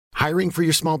Hiring for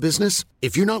your small business?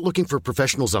 If you're not looking for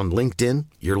professionals on LinkedIn,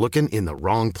 you're looking in the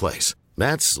wrong place.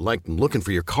 That's like looking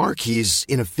for your car keys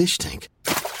in a fish tank.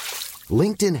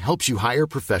 LinkedIn helps you hire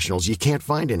professionals you can't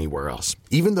find anywhere else,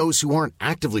 even those who aren't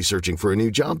actively searching for a new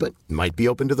job but might be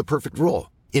open to the perfect role.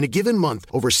 In a given month,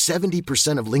 over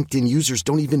 70% of LinkedIn users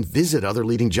don't even visit other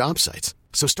leading job sites.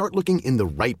 So start looking in the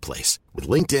right place. With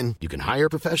LinkedIn, you can hire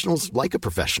professionals like a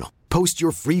professional. Post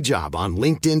your free job on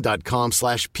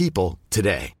linkedin.com/people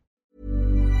today.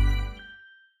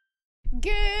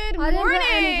 Good morning.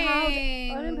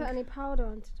 I didn't put any powder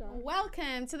on today.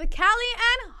 Welcome to the Callie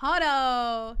and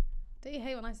Hodo. Don't you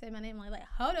hate when I say my name like that?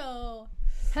 Hodo.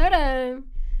 Hodo.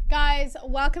 Guys,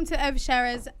 welcome to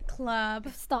Oversharers Club.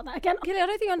 Start that again. Kelly, I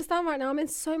don't think you understand right now. I'm in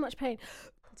so much pain.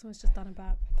 Colton's just done a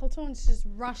burp. Colton's just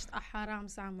rushed a haram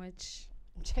sandwich.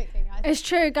 I'm joking, guys. It's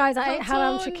true, guys. I ate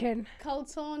haram chicken.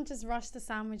 Colton just rushed a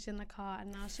sandwich in the car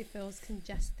and now she feels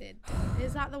congested.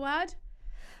 Is that the word?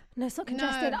 No, it's not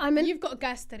congested. No, you've got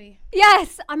gastritis.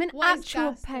 Yes, I'm in What actual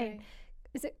is pain.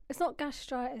 Is it? It's not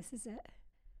gastritis, is it?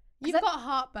 You've got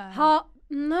heartburn.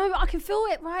 No, I can feel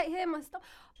it right here in my stomach.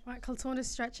 Right, Colton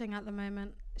is stretching at the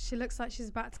moment. She looks like she's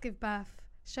about to give birth.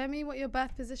 Show me what your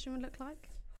birth position would look like.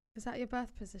 Is that your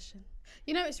birth position?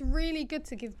 You know, it's really good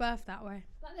to give birth that way.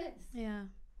 Like this? Yeah.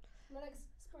 My legs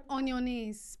spread On your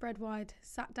knees, spread wide,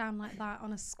 sat down like that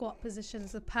on a squat position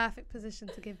is the perfect position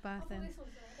to give birth in. This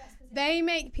one's the best position. They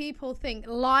make people think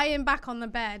lying back on the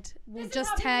bed will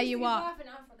just tear you up. Birth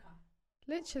in Africa.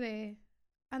 Literally.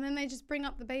 And then they just bring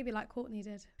up the baby like Courtney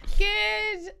did.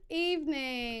 Good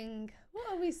evening.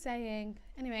 What are we saying?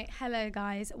 Anyway, hello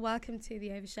guys. Welcome to the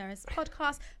Oversharers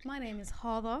podcast. My name is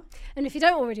Hava. And if you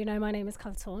don't already know, my name is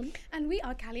Colton. And we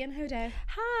are Callie and Hodo.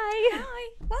 Hi.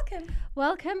 Hi. Welcome.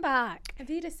 Welcome back. Auf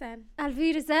Wiedersehen. Auf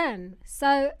Wiedersehen.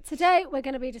 So today we're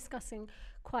going to be discussing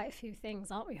quite a few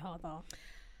things, aren't we, Hava?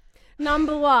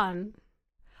 Number one,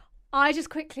 I just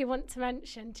quickly want to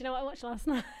mention, do you know what I watched last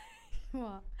night?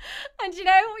 What? And you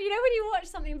know when you watch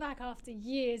something back after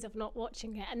years of not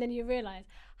watching it and then you realise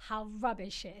how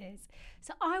rubbish it is.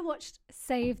 So I watched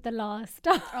Save the Last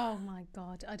Star. Oh my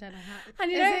God, I don't know how.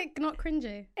 And is it not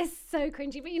cringy? It's so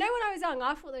cringy. But you know when I was young,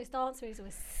 I thought those dance moves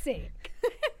were sick.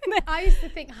 I used to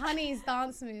think Honey's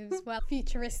dance moves were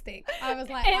futuristic. I was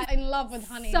like, I'm in love with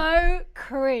Honey. So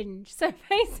cringe. So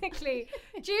basically,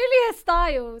 Julia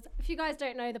Stiles, if you guys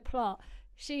don't know the plot,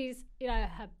 she's,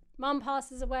 her mum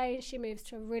passes away and she moves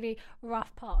to a really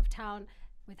rough part of town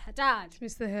with her dad. She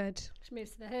moves to the hood. She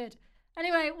moves to the hood.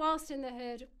 Anyway, whilst in the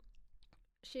hood,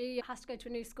 she has to go to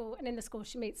a new school, and in the school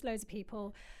she meets loads of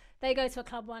people. They go to a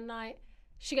club one night.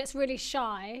 She gets really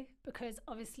shy because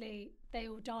obviously they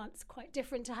all dance quite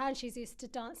different to her, and she's used to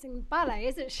dancing ballet,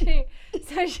 isn't she?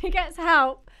 So she gets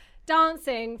help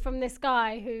dancing from this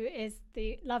guy who is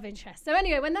the love interest. So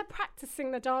anyway, when they're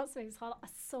practicing the dance moves, I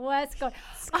swear to God,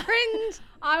 cringe.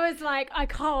 I was like, I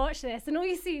can't watch this. And all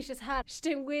you see is just her. She's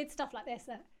doing weird stuff like this.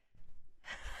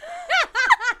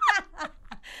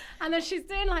 And then she's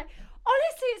doing like,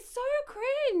 honestly, it's so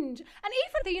cringe. And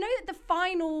even the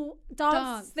final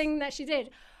dance thing that she did,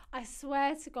 I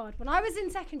swear to God, when I was in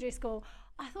secondary school,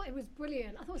 I thought it was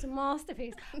brilliant. I thought it was a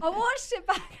masterpiece. I watched it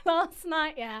back last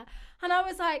night, yeah, and I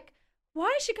was like,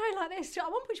 why is she going like this? At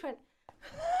one point she went,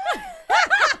 and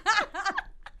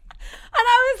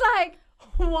I was like,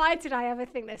 why did I ever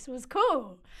think this was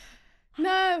cool?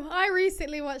 No, I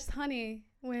recently watched Honey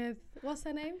with, what's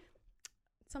her name?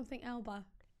 Something Elba.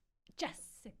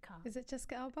 Jessica. Is it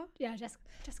Jessica Elba? Yeah,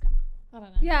 Jessica. I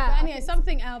don't know. Yeah. But anyway,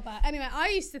 something Elba. Anyway, I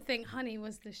used to think Honey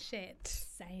was the shit.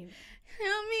 Same.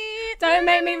 Don't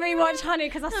make me rewatch Honey,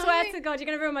 because I swear to God, you're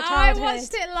going to ruin my childhood. I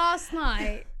watched it last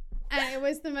night, and it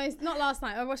was the most, not last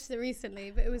night, I watched it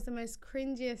recently, but it was the most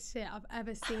cringiest shit I've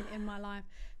ever seen in my life.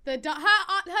 Her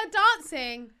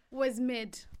dancing was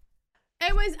mid.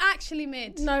 It was actually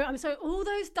mid. No, I'm sorry. All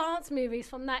those dance movies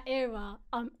from that era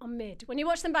are mid. When you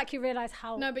watch them back, you realise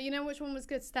how... No, but you know which one was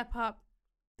good? Step Up.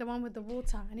 The one with the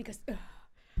water. And he goes... I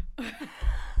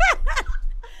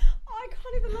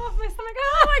can't even laugh my stomach.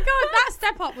 Oh my God, that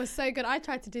Step Up was so good. I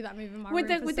tried to do that move in my room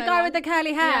with the guy with the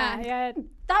curly hair. Yeah.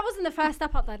 That wasn't the first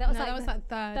Step Up though. That was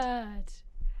third.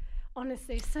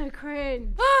 Honestly, so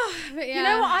cringe. But yeah. You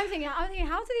know what I'm thinking? I'm thinking,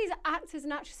 how do these actors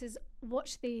and actresses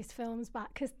watch these films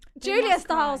back? Because Julia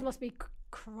Stiles must be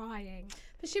crying.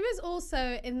 But she was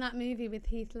also in that movie with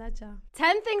Heath Ledger.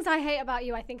 10 Things I Hate About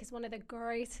You, I think, is one of the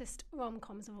greatest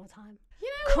rom-coms of all time.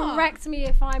 You know what? Correct me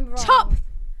if I'm wrong.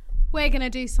 We're going to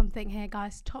do something here,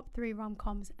 guys. Top 3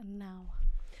 rom-coms now.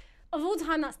 Of all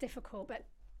time, that's difficult, but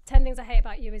 10 Things I Hate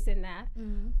About You is in there.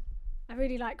 Mm. I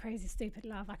really like Crazy Stupid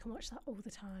Love. I can watch that all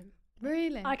the time.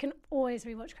 Really? I can always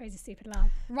rewatch Crazy Stupid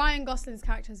Love. Ryan Gosling's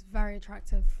character is very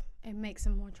attractive. It makes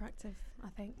him more attractive, I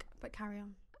think. But carry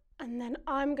on. And then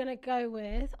I'm going to go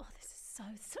with, this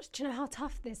is such, do you know how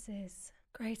tough this is?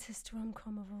 Greatest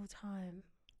rom-com of all time.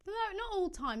 No, not all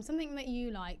time. Something that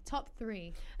you like. Top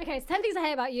 3. Okay, so 10 Things I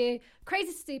Hate About You,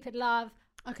 Crazy Stupid Love.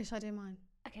 Okay, shall I do mine?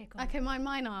 Okay, go on. Okay,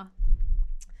 mine are.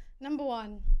 Number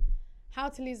 1, How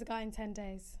to Lose a Guy in 10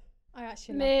 Days. I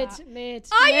actually love that. Mid.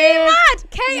 Are you mad?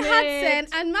 Kate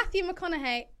Hudson and Matthew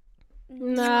McConaughey.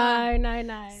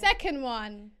 No. Second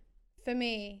one for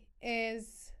me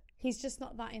is He's Just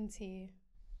Not That Into You.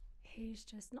 He's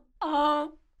just not.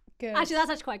 Oh, good. Actually, that's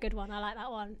actually quite a good one. I like that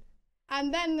one.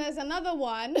 And then there's another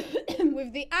one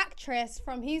with the actress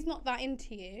from He's Not That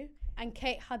Into You and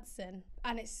Kate Hudson.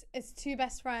 And it's two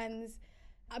best friends.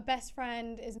 A best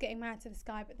friend is getting married to this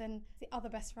guy, but then the other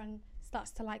best friend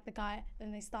starts to like the guy.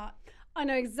 Then they start. I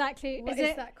know exactly. What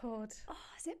is that called? Oh,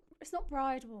 is it? It's not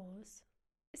Bride Wars.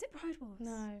 Is it Bride Wars?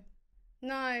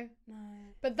 No.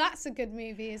 But that's a good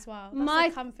movie as well. That's My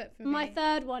a comfort for me. My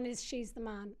third one is She's the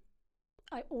Man.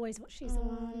 I always watch She's the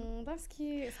Man. That's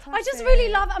cute. It's I just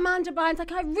really love Amanda Bynes.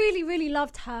 Like, I really, really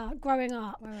loved her growing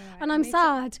up. Right. And I'm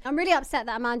sad. I'm really upset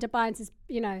that Amanda Bynes has,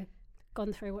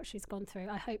 gone through what she's gone through.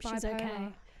 I hope she's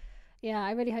okay. Yeah,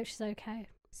 I really hope she's okay.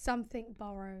 Something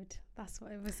Borrowed. That's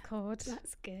what it was called.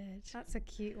 That's good. That's a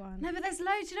cute one. No, but there's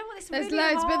loads. You know what? There's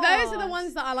loads, but those are the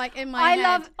ones that are like in my head.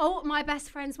 I love My Best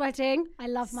Friend's Wedding. I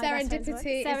love My Best Friend's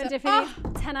Wedding.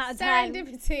 Serendipity. 10 out of 10.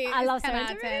 Serendipity. I love 10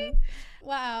 out of Serendipity. 10.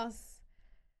 What else?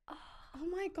 Oh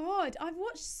my God. I've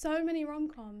watched so many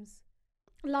rom-coms.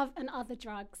 Love and Other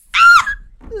Drugs.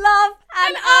 Love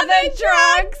and Other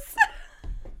Drugs.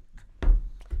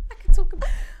 I could talk about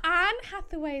Anne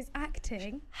Hathaway's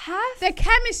acting. The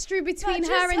chemistry between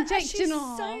her and Jake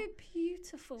Gyllenhaal. She's so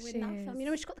beautiful in that film. You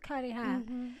know when she's got the curly hair?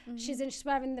 She's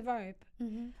wearing the robe.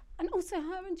 And also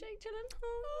her and Jake Gyllenhaal.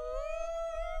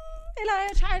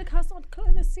 I tried to cast on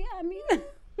Colonosy. I mean...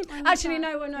 Actually,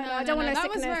 no, I don't want to. That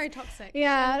was very toxic.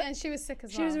 Yeah, and she was sick as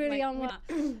well. She was really young.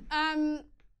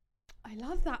 I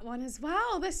love that one as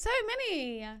well. There's so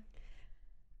many. I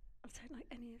don't like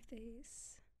any of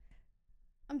these.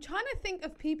 I'm trying to think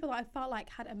of people that I felt like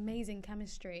had amazing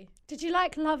chemistry. Did you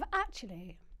like Love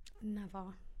Actually?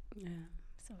 Never. Yeah,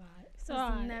 it's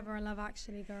alright. I was never a Love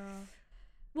Actually girl.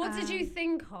 What did you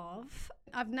think of?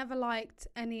 I've never liked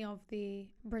any of the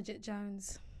Bridget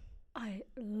Jones. I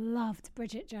loved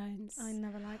Bridget Jones. I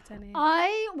never liked any.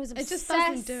 I was obsessed. It just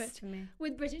doesn't do it to me.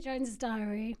 With Bridget Jones's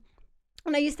Diary.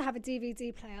 And I used to have a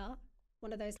DVD player,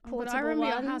 one of those portable ones. But I remember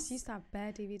your house used to have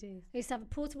bare DVDs. I used to have a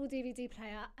portable DVD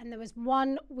player, and there was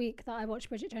 1 week that I watched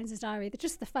Bridget Jones's Diary,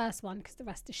 just the first one, because the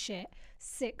rest is shit,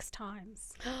 6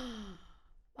 times.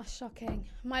 That's shocking.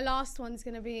 My last one's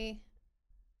going to be,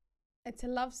 it's a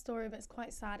love story, but it's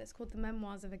quite sad. It's called The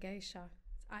Memoirs of a Geisha.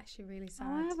 Actually really sad.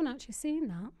 Oh, I haven't actually seen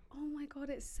that. Oh my God,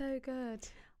 it's so good.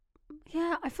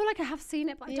 Yeah, I feel like I have seen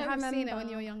it, but I don't remember. You have seen it when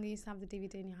you were younger. You used to have the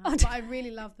DVD in your house. But I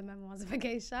really love The Memoirs of a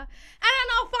Geisha. And then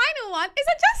our final one is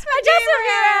A Just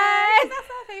That's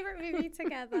our favourite movie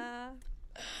together.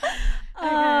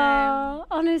 Oh,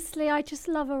 honestly, I just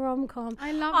love a rom-com.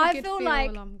 I feel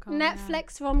like rom-com,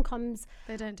 Netflix rom-coms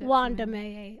they don't do wonder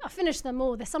me. I finished them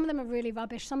all. Some of them are really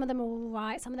rubbish. Some of them are all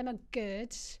right. Some of them are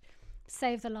good.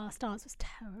 Save the Last Dance was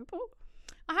terrible.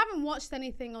 I haven't watched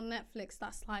anything on Netflix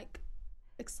that's like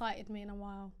excited me in a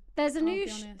while. There's a new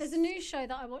show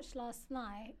that I watched last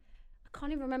night. I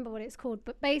can't even remember what it's called,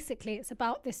 but basically it's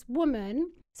about this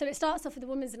woman. So it starts off with the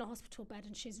woman's in a hospital bed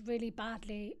and she's really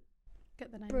badly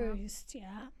bruised.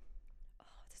 Yeah.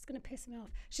 Oh, this is going to piss me off.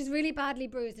 She's really badly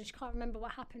bruised and she can't remember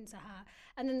what happened to her.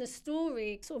 And then the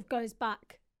story sort of goes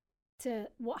back to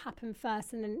what happened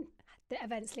first and then the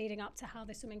events leading up to how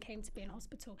this woman came to be in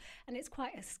hospital. And it's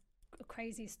quite a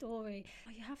crazy story.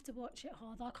 Oh, you have to watch it,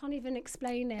 Hard. I can't even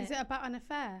explain it. Is it about an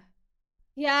affair?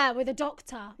 Yeah, with a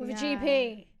doctor, with a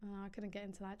GP. Oh, I couldn't get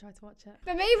into that. I tried to watch it.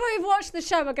 But maybe if we've watched the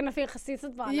show, we're going to feel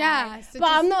khasisad by Yeah. So but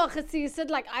I'm not khasisad.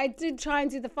 Like, I did try and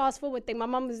do the fast forward thing. My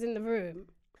mum was in the room.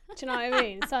 Do you know what I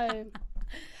mean? So...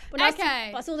 But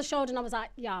I saw the shoulder and I was like,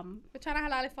 yum. We're trying to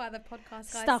halalify the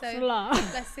podcast, guys. Astaghfirullah.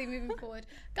 So let's see moving forward.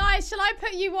 Guys, shall I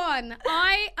put you on?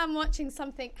 I am watching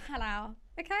something halal.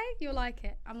 Okay? You'll like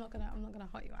it. I'm not gonna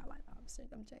hot you out like that.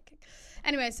 I'm joking.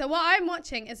 Anyway, so what I'm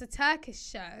watching is a Turkish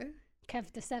show.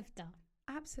 Kev the Sevda.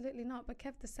 Absolutely not, but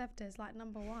Kev the Sevda is like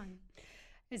number 1.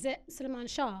 Is it Suleiman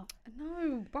Shah?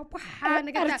 No.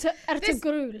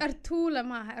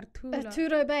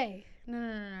 Arturo Bey.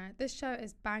 No. This show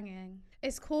is banging.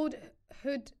 It's called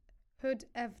Hood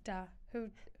Evda.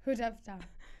 Hood Evda.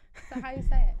 Is that how you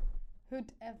say it?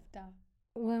 Hood Evda.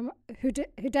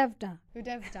 Hudevda.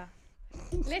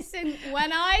 Listen,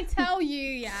 when I tell you,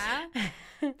 yeah,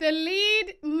 the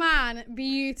lead man,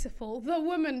 beautiful. The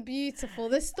woman, beautiful.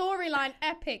 The storyline,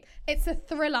 epic. It's a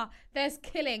thriller. There's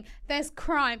killing. There's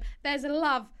crime. There's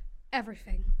love.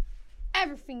 Everything.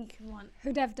 Everything you can want.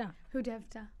 Hudevda.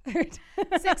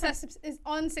 It's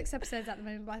on 6 episodes at the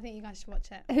moment, but I think you guys should watch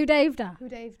it.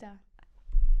 Hudevda.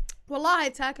 Wallahi,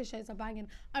 Turkish shows are banging.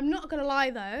 I'm not going to lie,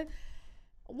 though.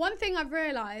 One thing I've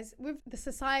realised with the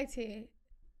society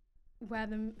where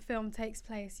the film takes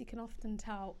place, you can often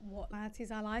tell what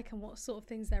nationalities are like and what sort of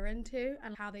things they're into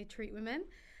and how they treat women.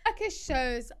 Turkish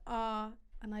shows are,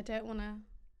 and I don't want to...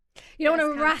 You don't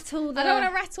want to rattle the... I don't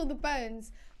want to rattle the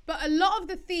bones, but a lot of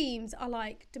the themes are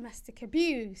like domestic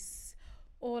abuse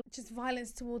or just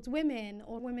violence towards women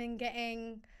or women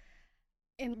getting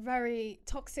in very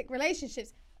toxic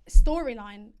relationships.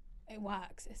 Storyline, it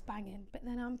works, it's banging. But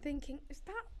then I'm thinking, is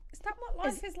that what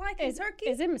life is like in Turkey?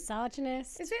 Is it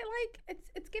misogynist? Is it like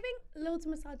it's giving loads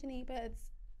of misogyny, but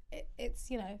it's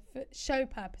you know, for show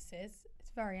purposes,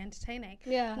 it's very entertaining.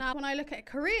 Yeah. Now when I look at a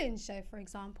Korean show, for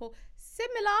example,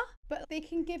 similar, but they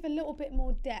can give a little bit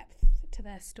more depth to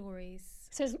their stories.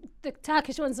 So the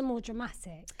Turkish ones are more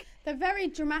dramatic. They're very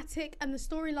dramatic, and the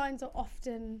storylines are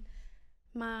often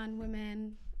man,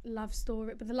 women, love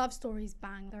story, but the love stories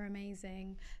bang, they're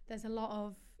amazing. There's a lot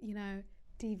of, you know,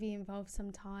 DV involved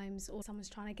sometimes, or someone's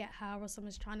trying to get her, or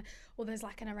someone's trying to, or there's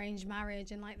like an arranged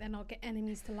marriage and like they're not get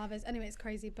enemies to lovers. Anyway, it's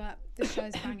crazy, but the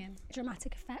show's banging.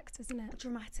 Dramatic effect, isn't it?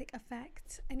 Dramatic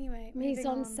effect. Anyway, mise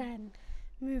en scène.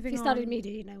 Moving on. If you studied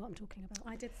media, you know what I'm talking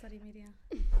about. I did study media.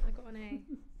 I got an A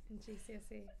in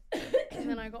GCSE and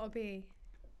then I got a B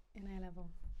in A level.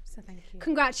 So thank you.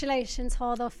 Congratulations,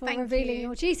 Hada, for revealing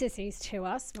your GCSEs to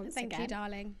us once again. Thank you,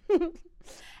 darling.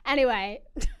 Anyway,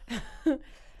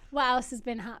 what else has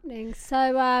been happening?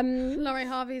 So, Laurie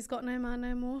Harvey's got no man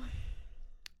no more.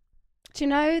 Do you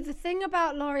know, the thing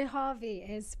about Laurie Harvey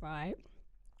is, right,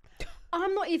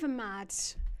 I'm not even mad.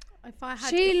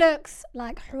 She looks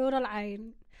like Hur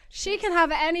al-Ain. She can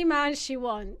have any man she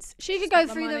wants. She could go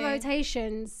through the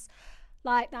rotations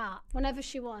like that whenever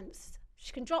she wants.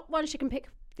 She can drop one, she can pick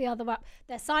the other up.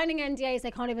 They're signing NDAs, they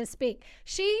can't even speak.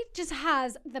 She just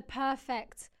has the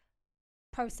perfect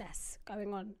process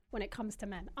going on when it comes to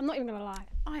men. I'm not even gonna lie.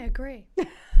 I agree.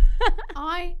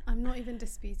 I'm not even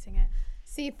disputing it.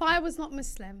 See, if I was not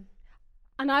Muslim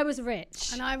and I was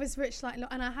rich and I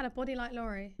had a body like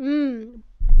Laurie,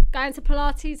 going to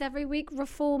Pilates every week,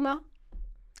 reformer,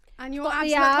 and your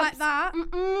abs look like that,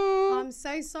 I'm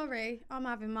so sorry. I'm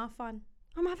having my fun.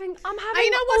 I'm having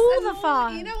all the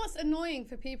fun. You know what's annoying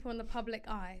for people in the public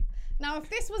eye? Now, if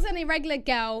this was an irregular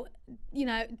girl, you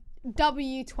know,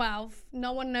 W12,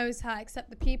 no one knows her except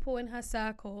the people in her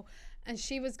circle, and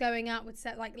she was going out with,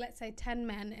 like, let's say 10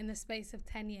 men in the space of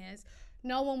 10 years,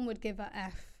 no one would give her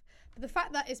F. But the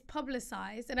fact that it's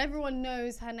publicised and everyone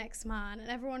knows her next man and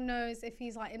everyone knows if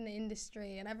he's like in the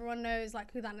industry and everyone knows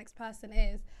like who that next person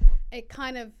is, it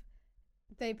kind of,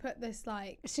 they put this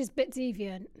like... She's a bit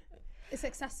deviant. It's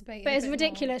exacerbated. But it's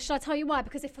ridiculous. Shall I tell you why?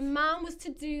 Because if a man was to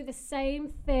do the same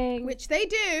thing... Which they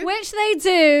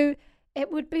do.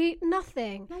 It would be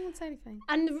nothing. No one would say anything.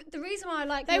 And the reason why I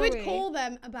like Laurie... They would call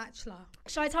them a bachelor.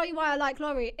 Shall I tell you why I like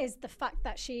Laurie? Is the fact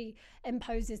that she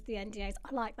imposes the NDAs.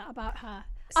 I like that about her.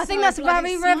 I think that's very...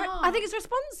 I think it's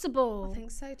responsible. I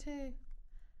think so too.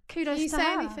 Kudos to her. If you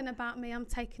say anything about me, I'm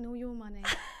taking all your money.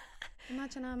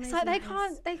 Imagine how amazing. It's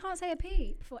like they can't say a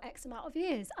peep for X amount of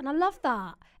years, and I love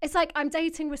that. It's like I'm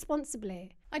dating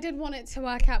responsibly. I did want it to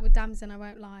work out with Damson, I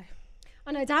won't lie.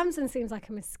 I know Damson seems like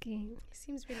a miskin. He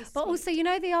seems really sweet. But also, you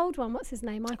know the old one, what's his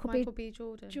name? Michael B.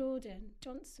 Jordan.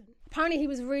 Johnson. Apparently he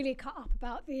was really cut up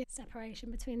about the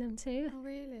separation between them two. Oh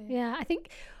really? Yeah, I think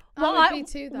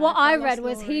what I read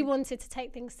was he wanted to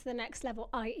take things to the next level,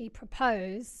 i.e.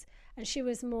 propose, and she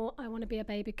was more, I want to be a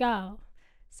baby girl.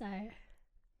 So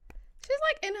she's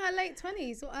like in her late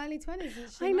 20s or early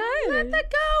 20s. I know. Let the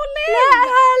girl live. Let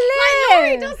her live. Like,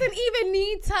 Laurie doesn't even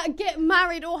need to get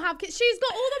married or have kids. She's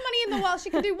got all the money in the world. She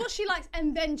can do what she likes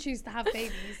and then choose to have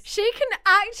babies. She can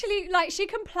actually, she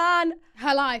can plan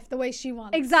her life the way she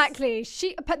wants. Exactly.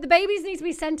 But the babies need to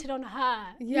be centered on her.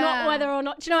 Yeah. Not whether or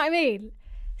not, do you know what I mean?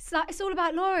 It's all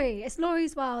about Laurie. It's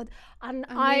Laurie's world. And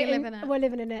we're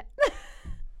living in it.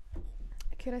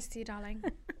 Kudos to you, darling.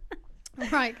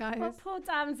 Right, guys. Well, poor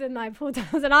Damson.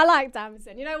 I like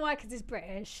Damson. You know why? Because he's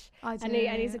British. I do.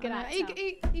 And he's a good actor.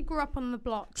 He grew up on the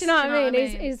block. Do you know what I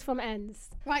mean? He's from ends.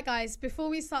 Right, guys. Before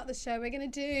we start the show, we're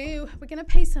gonna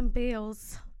pay some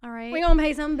bills. All right. We're going to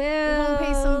pay some bills. We're going to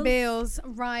pay some bills.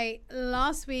 Right.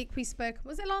 Last week we spoke,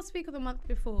 was it last week or the month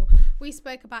before? We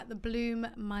spoke about the Bloom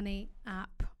Money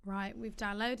app, right? We've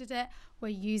downloaded it. We're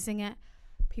using it.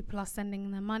 People are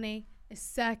sending their money. It's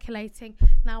circulating.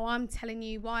 Now I'm telling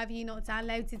you, why have you not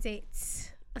downloaded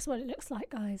it? That's what it looks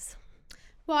like, guys.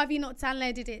 Why have you not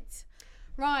downloaded it?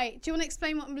 Right. Do you want to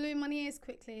explain what Bloom Money is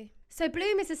quickly? So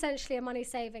Bloom is essentially a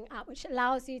money-saving app which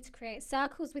allows you to create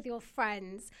circles with your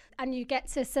friends, and you get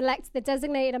to select the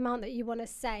designated amount that you want to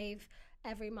save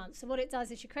every month. So what it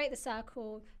does is you create the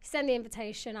circle, send the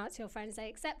invitation out to your friends, they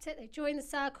accept it, they join the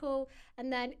circle,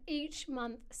 and then each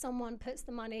month someone puts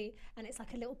the money, and it's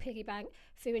like a little piggy bank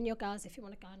for you and your girls if you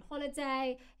want to go on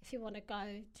holiday, if you want to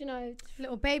go,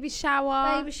 little baby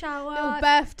shower, little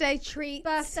birthday treat,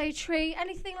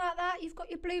 anything like that. You've got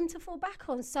your Bloom to fall back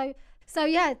on. So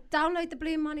yeah, download the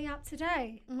Bloom Money app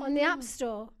today on the App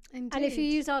Store. Indeed. And if you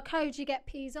use our code, you get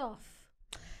P's off.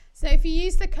 So if you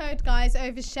use the code, guys,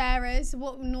 oversharers,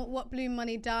 what Bloom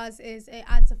Money does is it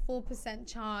adds a 4%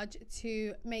 charge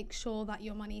to make sure that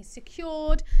your money is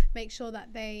secured, make sure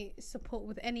that they support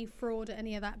with any fraud or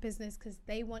any of that business, because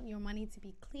they want your money to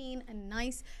be clean and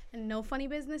nice and no funny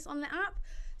business on the app.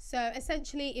 So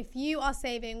essentially, if you are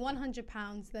saving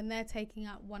 £100, then they're taking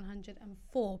out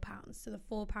 £104. So the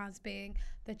 £4 being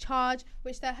the charge,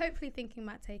 which they're hopefully thinking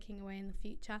about taking away in the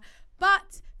future.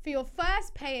 But for your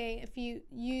first paying, if you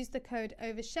use the code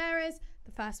oversharers,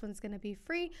 the first one's going to be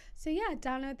free. So yeah,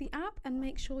 download the app and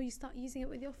make sure you start using it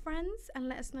with your friends and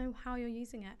let us know how you're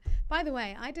using it. By the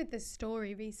way, I did this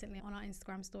story recently on our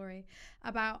Instagram story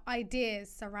about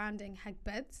ideas surrounding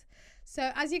jailbird.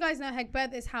 So as you guys know,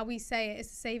 jailbird is how we say it.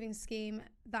 It's a saving scheme.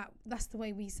 That's the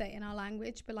way we say it in our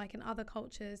language. But like in other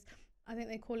cultures, I think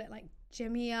they call it like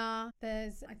jamia.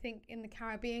 I think in the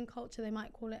Caribbean culture, they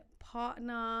might call it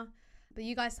partner. But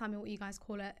you guys tell me what you guys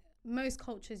call it. Most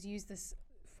cultures use this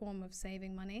form of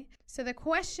saving money. So the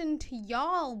question to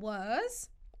y'all was,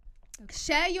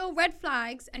 share your red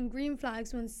flags and green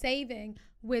flags when saving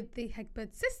with the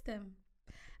jailbird system.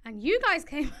 And you guys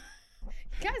came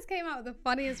out with the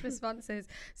funniest responses.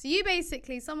 So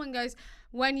someone goes,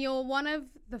 when you're one of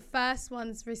the first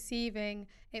ones receiving,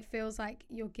 it feels like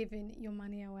you're giving your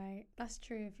money away. That's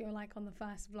true if you're like on the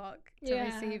first block to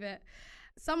receive it.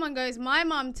 Someone goes, my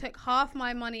mum took half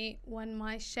my money when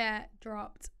my share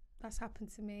dropped. That's happened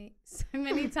to me so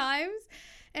many times.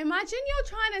 Imagine you're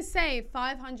trying to save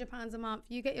 £500 a month.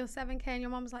 You get your 7K and your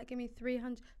mum's like, give me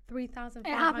 3,500.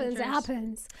 It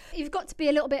happens. You've got to be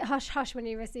a little bit hush-hush when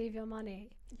you receive your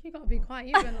money. You got to be quiet.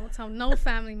 You better not tell no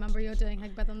family member you're doing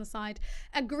jailbird on the side.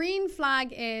 A green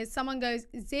flag is someone goes,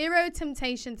 zero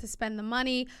temptation to spend the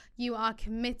money. You are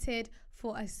committed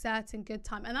for a certain good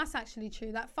time. And that's actually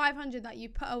true. That 500 that you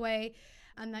put away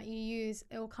and that you use,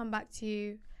 it will come back to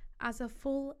you as a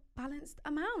full balanced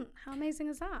amount. How amazing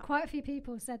is that? Quite a few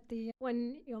people said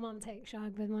when your mum takes your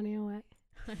jailbird money away.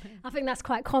 I think that's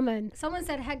quite common. Someone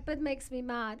said, jailbird makes me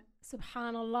mad.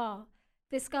 Subhanallah.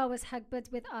 This girl was jailbird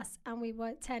with us and we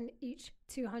were 10 each,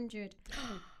 200.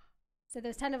 So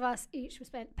there's 10 of us each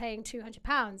were paying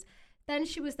 £200. Then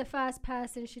she was the first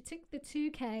person. She took the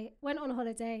 2K, went on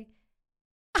holiday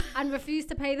and refused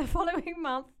to pay the following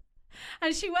month.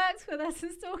 And she worked with us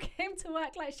and still came to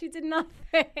work like she did nothing.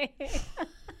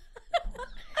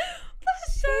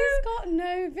 She's got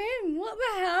no vim. What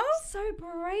the hell? So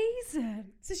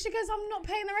brazen. So she goes, I'm not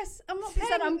paying the rest. I'm not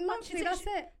paying monthly. That's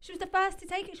it. She was the first to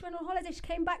take it. She went on holiday. She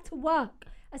came back to work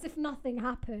as if nothing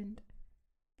happened.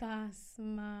 That's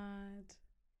mad.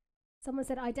 Someone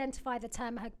said, identify the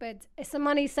term jailbird. It's a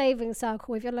money saving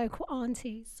circle with your local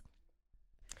aunties.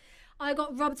 I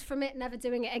got robbed from it, never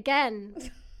doing it again.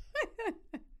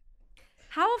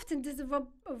 How often does a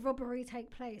robbery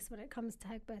take place when it comes to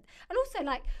jailbird? And also,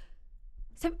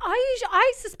 so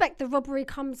I suspect the robbery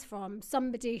comes from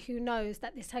somebody who knows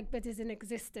that this jailbird is in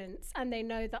existence and they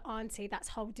know the auntie that's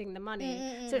holding the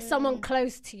money. So it's someone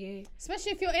close to you.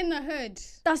 Especially if you're in the hood.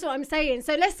 That's what I'm saying.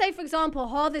 So let's say, for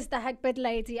example, there's the jailbird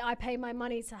lady, I pay my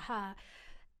money to her.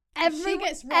 She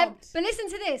gets robbed. But listen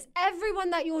to this.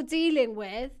 Everyone that you're dealing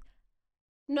with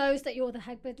knows that you're the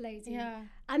jailbird lady. Yeah.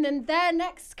 And then their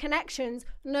next connections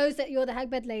knows that you're the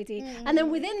jailbird lady. And then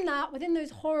within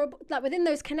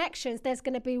those connections, there's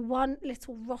going to be one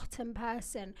little rotten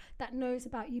person that knows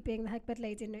about you being the jailbird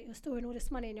lady and that you're storing all this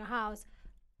money in your house.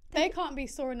 They can't be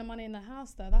storing the money in the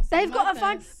house though. They've got to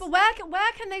find. But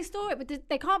where can they store it? But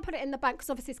they can't put it in the bank because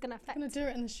obviously it's going to affect. They're going to do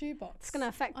it in the shoebox. It's going to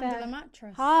affect under the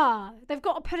mattress. They've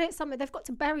got to put it somewhere. They've got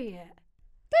to bury it.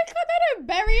 They don't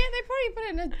bury it. They probably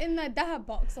put it in their dahab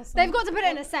box or something. They've got to put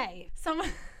it in a safe.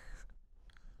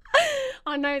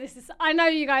 I know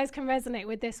you guys can resonate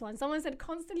with this one. Someone said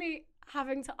constantly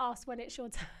having to ask when it's your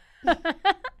turn.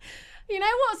 You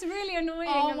know what's really annoying?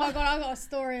 Oh my God, I got a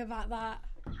story about that.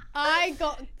 I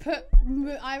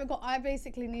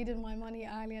basically needed my money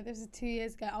earlier. This was 2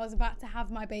 years ago. I was about to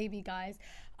have my baby, guys.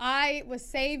 I was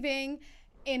saving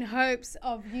in hopes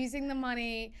of using the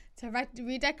money to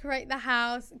redecorate the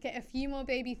house, get a few more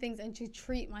baby things, and to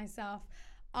treat myself.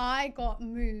 I got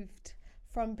moved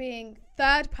from being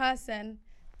third person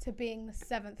to being the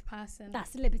seventh person.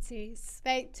 That's liberties.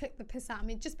 They took the piss out of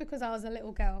me just because I was a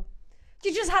little girl.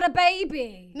 You just had a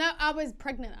baby. No, I was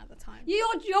pregnant at the time.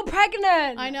 You're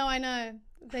pregnant. I know.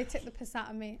 They took the piss out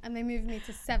of me and they moved me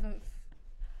to seventh.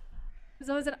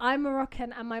 Someone said, I'm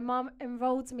Moroccan and my mum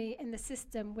enrolled me in the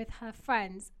system with her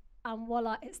friends, and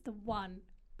voila, it's the one.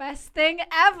 Best thing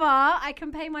ever. I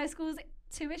can pay my school's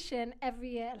tuition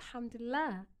every year,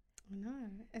 alhamdulillah. I know.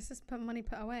 It's just money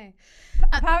put away.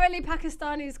 Apparently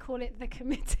Pakistanis call it the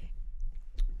committee.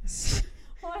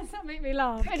 Why does that make me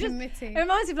laugh? The committee. It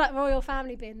reminds me of like royal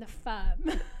family being the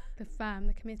firm.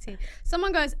 The committee.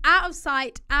 Someone goes out of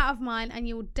sight, out of mind, and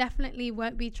you definitely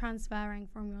won't be transferring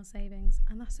from your savings.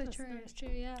 And that's true. It's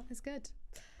true, yeah. It's good.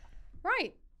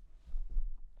 Right.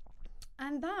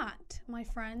 And that, my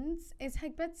friends, is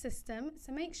jailbird system.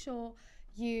 So make sure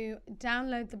you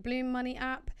download the Bloom Money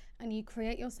app and you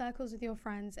create your circles with your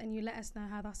friends and you let us know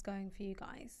how that's going for you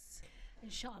guys.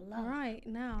 Inshallah. All right,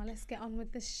 now let's get on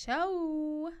with the show.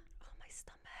 Oh, my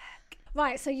stomach.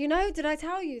 Right, so did I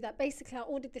tell you that basically I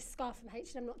ordered this scarf from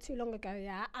H&M not too long ago,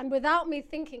 yeah? And without me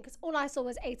thinking, because all I saw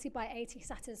was 80 by 80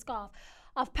 satin scarf,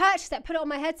 I've purchased it, put it on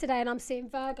my head today, and I'm seeing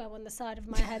Virgo on the side of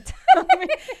my head.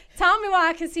 Tell me why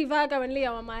I can see Virgo and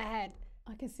Leo on my head.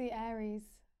 I can see Aries.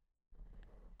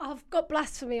 I've got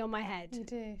blasphemy on my head. You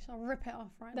do. Shall I rip it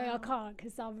off right now? No, I can't,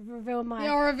 because I'll reveal my...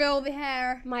 You'll reveal the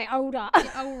hair. My aura.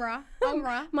 Your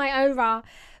aura. My aura.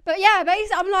 But yeah,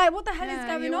 basically, I'm like, what the hell is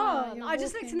going on? You're I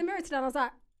just looked in the mirror today and I was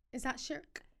like... Is that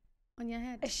shirk on your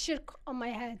head? A shirk on my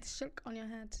head. Shirk on your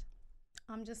head.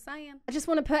 I'm just saying. I just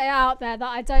want to put it out there that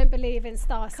I don't believe in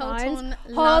star signs.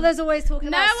 There's always talking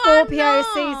about Scorpio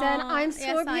season. I'm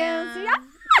Scorpio. Yes, Yeah.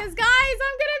 Because guys,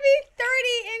 I'm going to be 30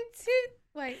 in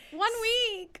 1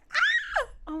 week.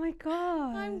 Oh my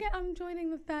God. I'm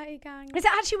joining the 30 gang. Is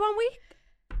it actually 1 week?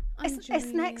 It's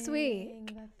next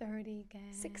week. The 30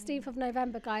 gang. 16th of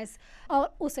November, guys.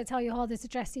 I'll also tell you Harder's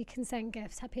address so you can send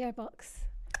gifts. Her PO box.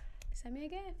 Send me a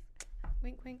gift.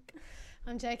 Wink, wink.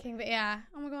 I'm joking, but yeah.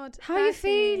 Oh my God. How are you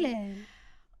feeling?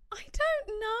 I don't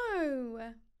know.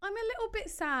 I'm a little bit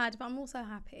sad, but I'm also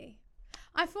happy.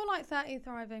 I feel like 30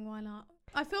 thriving. Why not?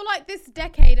 I feel like this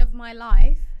decade of my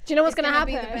life. Do you know what's going to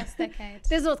happen? Be the best decade.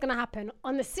 This is what's going to happen.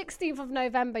 On the 16th of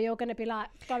November, you're going to be like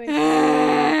going,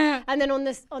 and then on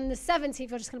the 17th,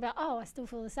 you're just going to be like, oh, I still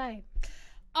feel the same.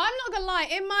 I'm not going to lie.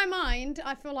 In my mind,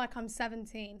 I feel like I'm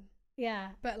 17. Yeah.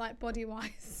 But like body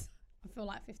wise, I feel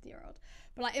like 50-year-old.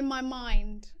 But like in my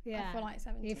mind, I feel like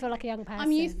 17. You feel like a young person.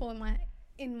 I'm youthful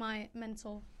in my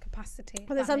mental capacity.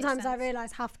 But then sometimes I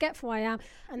realise how forgetful I am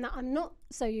and that I'm not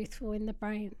so youthful in the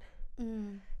brain. Do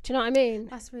you know what I mean?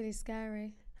 That's really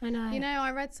scary. I know. You know,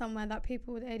 I read somewhere that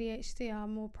people with ADHD are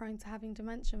more prone to having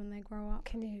dementia when they grow up.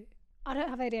 I don't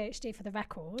have ADHD for the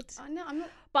record. I know, I'm not.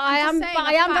 But I am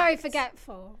very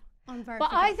forgetful. I'm very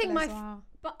forgetful as well.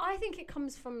 But I think it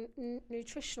comes from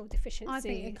nutritional deficiencies. I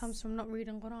think it comes from not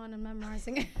reading Quran and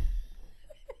memorising it.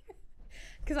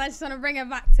 Because I just want to bring her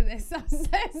back to this. I'm so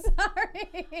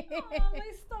sorry. Oh,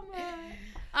 my stomach.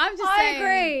 I'm just saying. I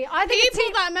agree. I think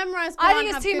people that memorise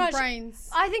Quran have good brains.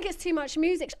 I think it's too much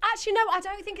music. Actually, no, I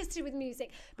don't think it's to do with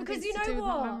music. Because you know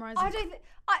what?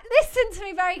 Listen to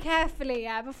me very carefully,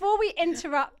 yeah, before we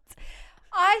interrupt.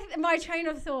 My train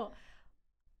of thought.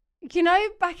 You know,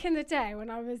 back in the day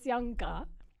when I was younger,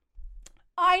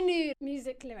 I knew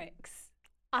music lyrics.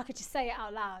 I could just say it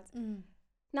out loud.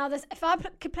 Now, if I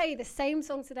could play the same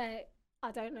song today,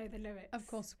 I don't know the lyrics. Of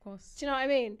course. Do you know what I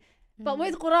mean? But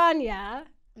with Quran, yeah,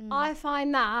 I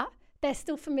find that there's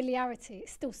still familiarity.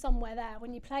 It's still somewhere there.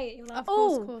 When you play it, you're like, of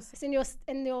course. It's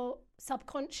in your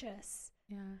subconscious.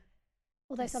 Yeah.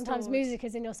 Although sometimes music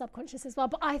is in your subconscious as well.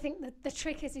 But I think that the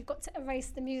trick is you've got to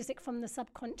erase the music from the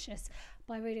subconscious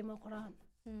by reading more Quran.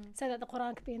 So that the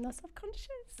Quran could be in the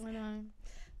subconscious. I know.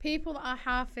 People that are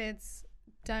Hafids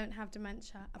don't have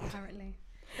dementia, apparently.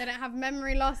 They don't have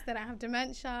memory loss. They don't have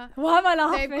dementia. Why am I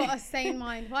laughing? They've got a sane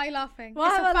mind. Why are you laughing?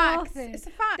 Why am I laughing? It's a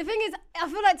fact. The thing is, I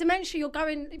feel like dementia, you're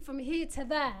going from here to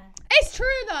there. It's true,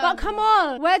 though. But come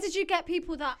on. Where did you get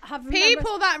people that have...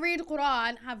 People that read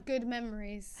Quran have good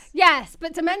memories. Yes,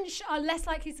 but dementia are less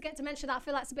likely to get dementia. That I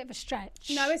feel like it's a bit of a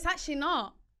stretch. No, it's actually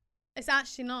not. It's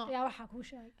actually not. Yeah, cool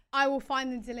shit. I will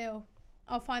find the Dalil.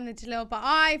 I'll find the Dalil. But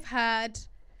I've heard.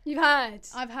 You've heard?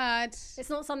 I've heard. It's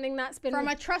not something that's been from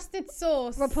a trusted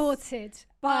source. Reported.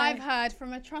 I've heard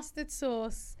from a trusted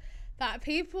source that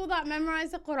people that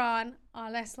memorize the Quran are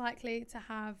less likely to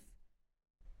have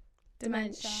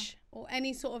dementia or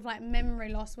any sort of like memory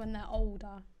loss when they're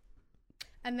older.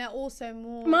 And they're also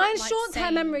more. Mine's like,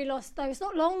 short-term memory loss, though. It's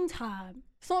not long-term.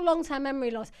 It's not long-term memory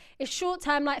loss. It's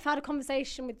short-term. Like if I had a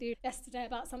conversation with you yesterday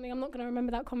about something, I'm not going to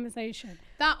remember that conversation.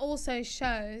 That also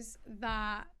shows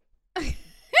that.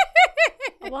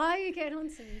 Why are you getting on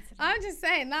to me today? I'm just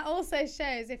saying that also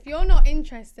shows if you're not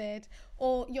interested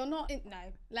or you're not no,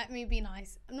 let me be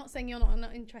nice. I'm not saying you're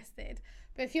not interested,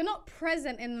 but if you're not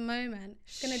present in the moment,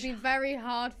 it's going to be very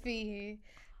hard for you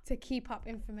to keep up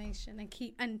information and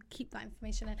keep that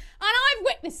information in. And I've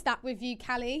witnessed that with you,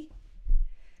 Callie.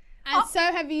 And so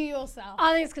have you yourself.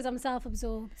 I think it's because I'm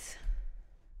self-absorbed.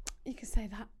 You could say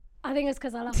that. I think it's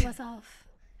because I love myself.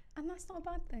 And that's not a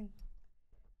bad thing.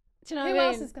 Do you know Who what I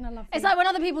mean? else is going to love you? It's like when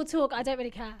other people talk, I don't really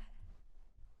care.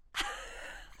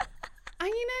 And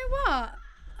you know what?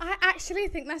 I actually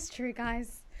think that's true,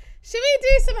 guys. Should we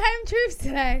do some home truths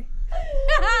today?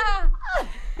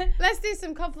 Let's do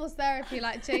some couples therapy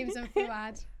like James and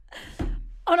Fuad.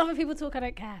 When other people talk, I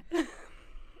don't care.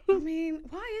 I mean,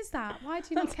 why is that? Why do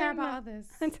you not care about others?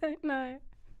 I don't know.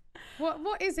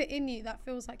 What is it in you that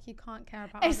feels like you can't care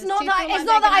about It's others? not that It's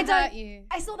not that I don't.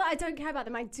 It's not that I don't care about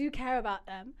them. I do care about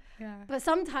them. Yeah. But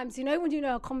sometimes, when you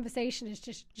know a conversation is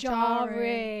just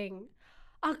jarring.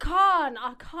 I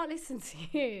can't listen to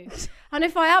you. And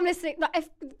if I am listening, like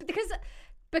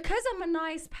because I'm a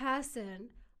nice person,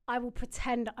 I will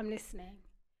pretend I'm listening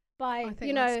by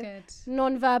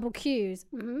non-verbal cues.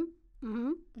 Okay.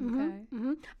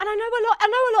 And I know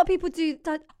a lot of people do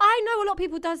that. I know a lot of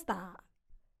people does that.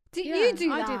 Do you do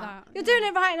that? I do that. You're doing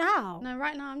it right now. No,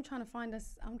 right now I'm trying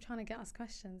to get us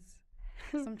questions.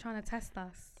 So I'm trying to test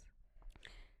us.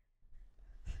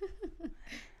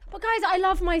 But guys, I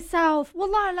love myself.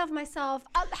 Wallah, I love myself.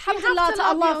 Alhamdulillah to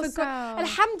Allah for God.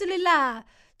 Alhamdulillah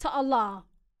to Allah,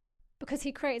 because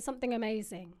He created something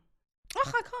amazing. Oh,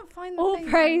 I can't find the All thing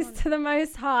praise to the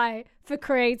Most High for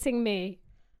creating me.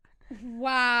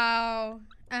 Wow.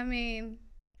 I mean,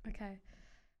 okay.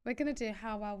 We're going to do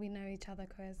how well we know each other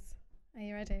quiz. Are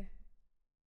you ready?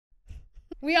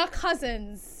 We are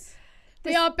cousins.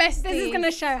 We are besties. This is going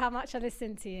to show how much I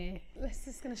listen to you. This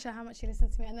is going to show how much you listen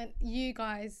to me. And then you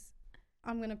guys,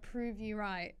 I'm going to prove you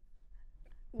right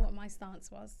what my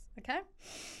stance was. Okay?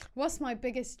 What's my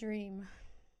biggest dream?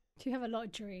 You have a lot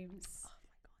of dreams. Oh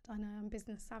my God. I know. I'm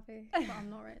business savvy, but I'm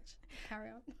not rich. Carry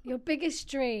on. Your biggest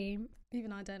dream?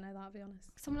 Even I don't know that, I'll be honest.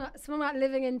 Something about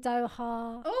living in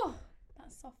Doha. Oh,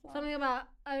 that's soft life. Something about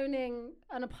owning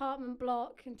an apartment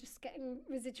block and just getting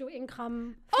residual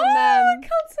income from them.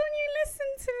 Colton, you listen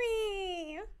to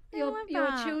me.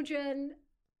 Your children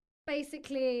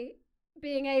basically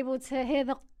being able to hear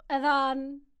the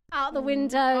adhan out the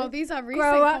window. Oh, these are recent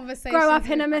conversations. Grow up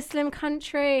in a Muslim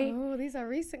country. Oh, these are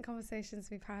recent conversations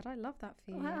we've had. I love that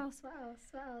for you. What else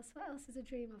is a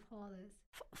dream of Hala's?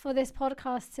 For this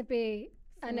podcast to be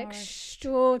an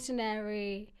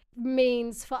extraordinary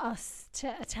means for us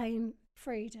to attain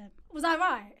freedom. Was I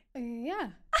right?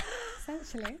 Yeah,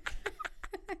 essentially.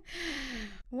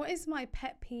 What is my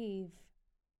pet peeve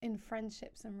in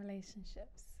friendships and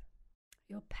relationships?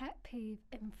 Your pet peeve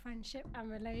in friendship and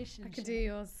relationship? I could do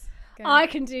yours. Go. I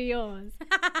can do yours.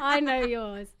 I know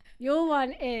yours. Your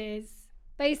one is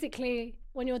basically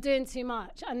when you're doing too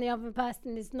much and the other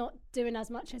person is not doing as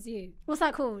much as you. What's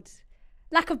that called?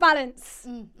 Lack of balance.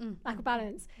 Lack of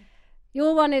balance.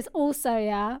 Your one is also,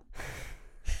 yeah.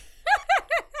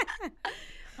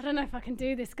 I don't know if I can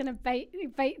do this. Gonna bait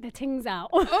the things out.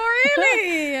 Oh,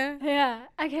 really? Yeah.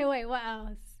 Okay, wait, what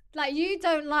else? Like, you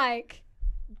don't like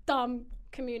dumb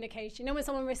communication. You know when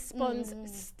someone responds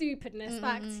stupidness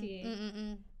back to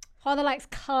you? Father likes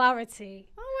clarity.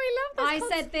 Oh, I love this.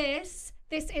 I said this.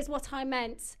 This is what I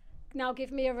meant. Now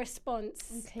give me a response.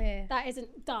 I'm clear. That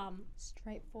isn't dumb.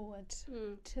 Straightforward.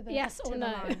 To the yes or to no.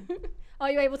 The line.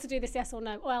 Are you able to do this? Yes or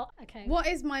no? Well, okay. What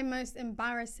is my most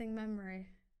embarrassing memory?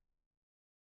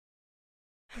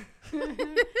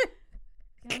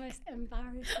 Your most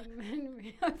embarrassing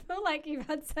memory. I feel like you've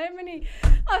had so many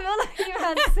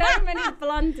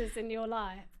blunders in your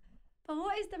life. But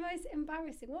what is the most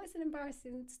embarrassing? What is an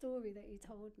embarrassing story that you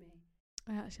told me?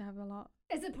 I actually have a lot.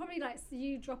 Is it probably like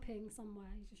you dropping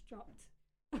somewhere? You just dropped.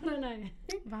 I don't know.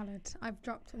 Valid. I've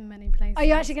dropped in many places. Are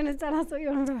you actually going to tell us what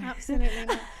you're embarrassed? Absolutely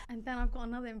not. And then I've got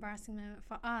another embarrassing moment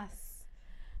for us.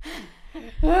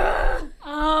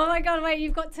 Oh my God, wait,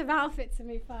 you've got to mouth it to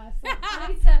me first.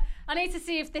 I I need to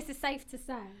see if this is safe to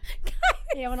say.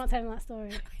 Yeah, we're not telling that story.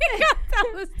 You can't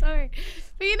tell the story.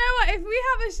 But you know what? If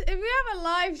we have a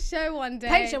live show one day,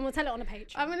 Patreon, we'll tell it on a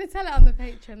Patreon. I'm going to tell it on the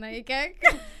Patreon. There you go.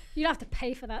 You'd have to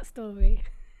pay for that story.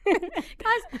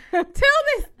 Guys, till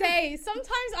this day,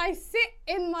 sometimes I sit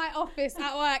in my office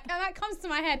at work and that comes to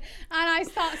my head and I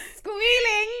start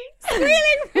squealing for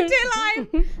dear life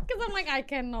because I'm like, I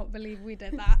cannot believe we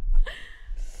did that.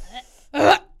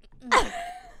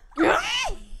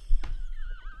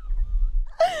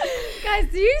 Guys,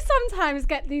 do you sometimes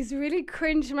get these really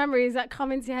cringe memories that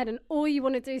come into your head and all you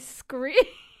want to do is scream?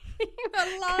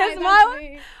 Because my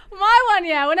one,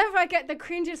 yeah, whenever I get the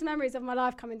cringiest memories of my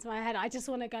life come into my head, I just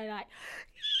want to go like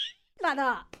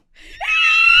that.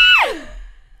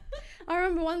 I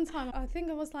remember one time, I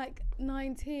think I was like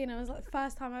 19, it was like the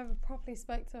first time I ever properly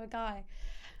spoke to a guy.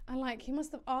 And like, he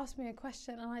must have asked me a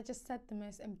question and I just said the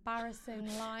most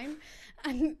embarrassing line.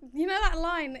 And you know that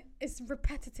line is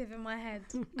repetitive in my head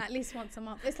at least once a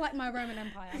month. It's like my Roman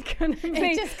Empire.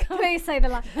 Please say the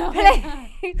line.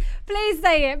 Please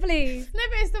say it, please. No,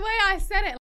 but it's the way I said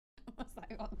it. I was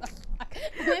like, what the fuck?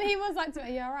 And then he was like to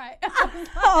me, you all right?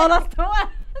 Oh, that's the worst.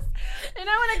 You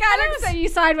know when a guy looks at you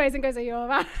sideways and goes, are you all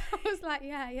right? I was like,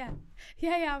 yeah,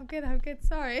 I'm good,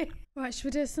 sorry. Right, should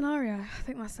we do a scenario? I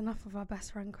think that's enough of our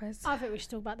best friend quiz. I think we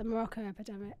should talk about the Morocco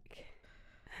epidemic.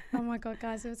 Oh my God,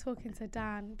 guys, we were talking to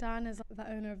Dan. Dan is the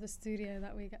owner of the studio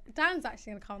that we get. Dan's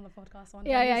actually going to come on the podcast one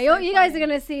day. Yeah, you guys are going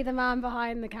to see the man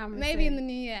behind the camera. Maybe in the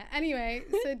new year. Anyway,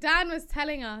 so Dan was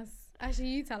telling us, actually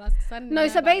you tell us. Cause I didn't know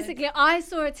so about basically this. I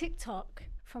saw a TikTok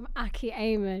from Aki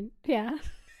Ayman. Yeah.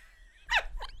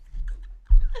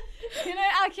 You know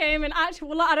Aki Ayman, actually,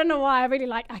 well, I don't know why I really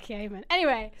like Aki Ayman.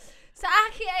 Anyway, so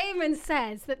Aki Ayman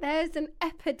says that there's an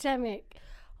epidemic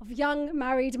of young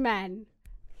married men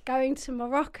going to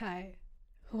Morocco.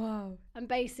 Whoa. And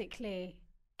basically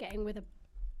getting with a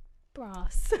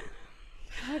brass.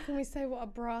 How can we say what a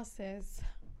brass is?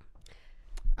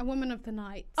 A woman of the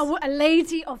night. A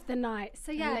lady of the night.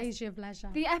 So yeah, a lady of leisure.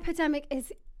 The epidemic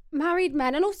is married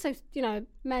men and also, you know,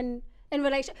 men in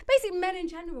relation, basically men in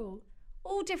general.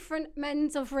 All different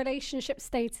men's of relationship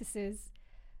statuses,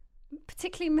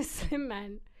 particularly Muslim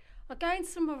men, are going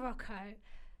to Morocco.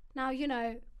 Now, you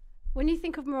know, when you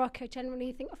think of Morocco, generally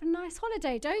you think of a nice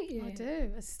holiday, don't you? I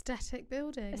do. Aesthetic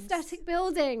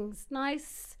buildings.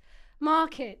 Nice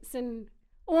markets and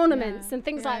ornaments and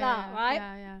things like that, right?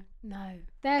 Yeah. No,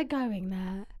 they're going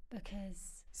there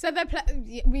because... So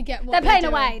we get what they're playing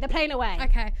away. They're playing away.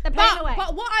 Okay. They're playing away.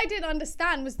 But what I didn't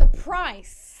understand was the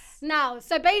price. Now,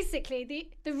 so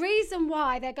basically, the reason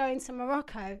why they're going to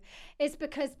Morocco is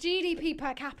because GDP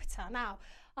per capita. Now,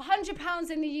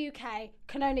 £100 in the UK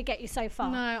can only get you so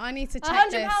far. No, I need to check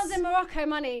this. £100 in Morocco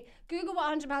money. Google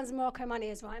what £100 in Morocco money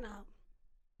is right now.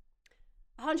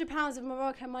 £100 of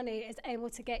Morocco money is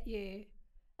able to get you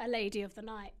a lady of the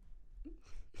night.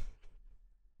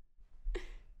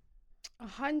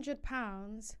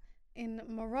 £100 in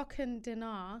Moroccan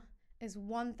dinar is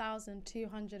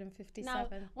 1,257. Now,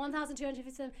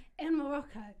 1,257 in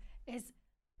Morocco is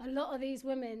a lot of these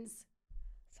women's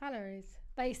salaries,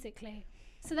 basically.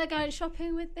 So they're going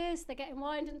shopping with this, they're getting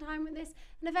wine and dine with this,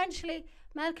 and eventually,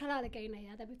 they'll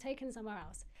be taken somewhere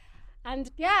else.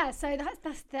 And yeah, so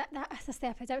that's the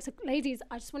episode. So ladies,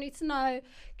 I just want you to know,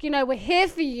 you know, we're here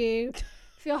for you.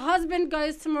 If your husband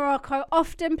goes to Morocco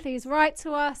often, please write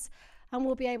to us, and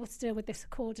we'll be able to deal with this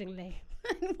accordingly.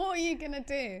 What are you gonna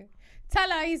do? Tell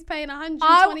her he's paying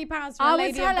 £120 for a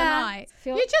lady of the night.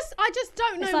 I just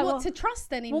don't know what to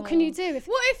trust anymore. What can you do?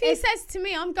 What if he says to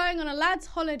me, I'm going on a lad's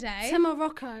holiday to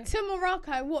Morocco?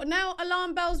 What now?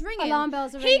 Alarm bells ringing.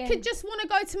 He could just want to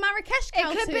go to Marrakesh.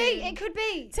 It could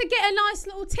be to get a nice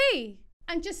little tea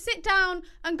and just sit down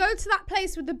and go to that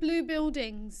place with the blue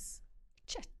buildings.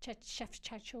 Chef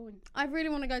Chachoun. I really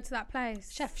want to go to that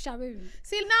place. Chef Shaboon.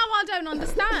 See, now I don't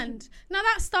understand. Now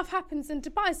that stuff happens in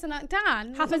Dubai, so like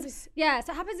Dan happens. Yeah,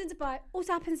 so it happens in Dubai.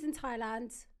 Also happens in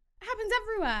Thailand. It happens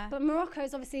everywhere. But Morocco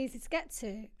is obviously easy to get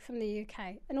to from the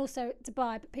UK, and also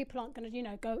Dubai. But people aren't going to, you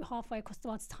know, go halfway across the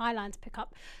world to Thailand to pick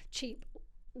up cheap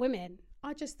women.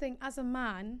 I just think, as a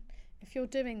man, if you're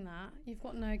doing that, you've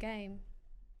got no game.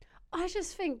 I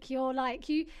just think you're like,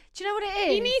 do you know what it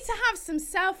is? You need to have some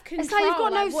self-control. It's like you've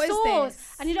got no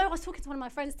source. And you know, I was talking to one of my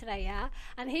friends today, yeah?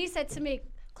 And he said to me,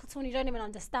 Cotton, you don't even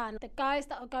understand. The guys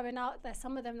that are going out there,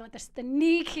 some of them are just the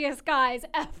neakiest guys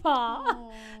ever.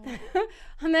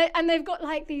 and they've got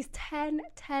like these 10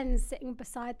 10s sitting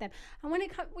beside them. And when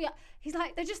it comes, he's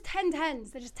like, they're just 10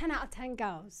 10s. They're just 10 out of 10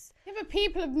 girls. Yeah,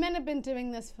 but men have been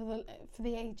doing this for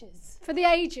the ages. For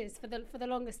the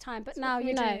longest time. But now,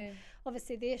 you know,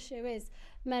 obviously the issue is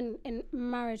men in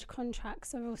marriage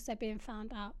contracts are also being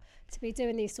found out to be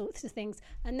doing these sorts of things,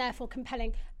 and therefore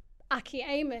compelling Aki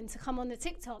Ayman to come on the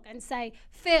TikTok and say,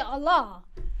 fear Allah.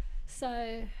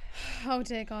 So... Oh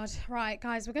dear God. Right,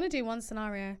 guys, we're going to do one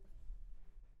scenario.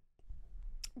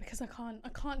 Because I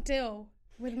can't deal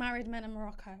with married men in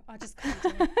Morocco. I just can't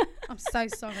do it. I'm so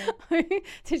sorry.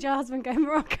 Did your husband go to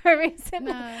Morocco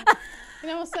recently? No. You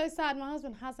know what's so sad? My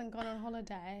husband hasn't gone on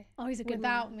holiday He's a good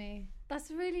without man. me.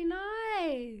 That's really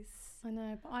nice. I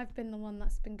know, but I've been the one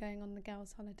that's been going on the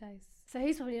girls' holidays. So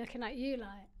he's probably looking at you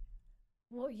like,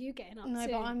 what are you getting up to? No,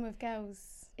 but I'm with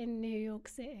girls. In New York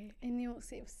City. In New York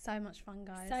City, it was so much fun,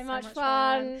 guys. So much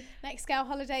fun. Next girl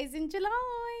holiday's in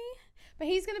July. But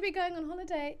he's going to be going on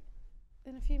holiday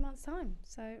in a few months' time.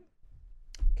 So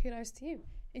kudos to you.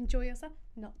 Enjoy yourself.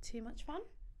 Not too much fun.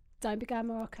 Don't be going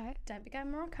Morocco. Don't be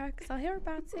going Morocco, because I'll hear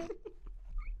about it.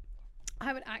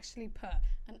 I would actually put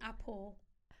an Apple...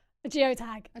 A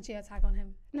geotag. A geotag on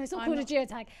him. No, it's not called a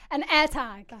geotag. An air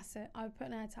tag. That's it. I would put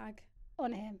an air tag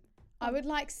on him. I would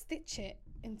like stitch it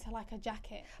into like a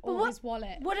jacket or his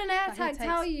wallet. Would an air tag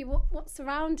tell you what's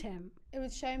around him? It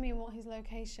would show me what his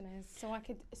location is, so I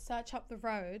could search up the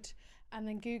road and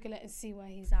then Google it and see where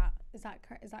he's at. Is that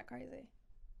crazy?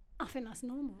 I think that's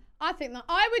normal. I think that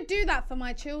I would do that for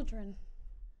my children.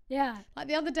 Yeah. Like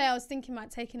the other day, I was thinking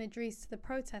about taking Idris to the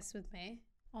protest with me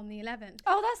on the 11th.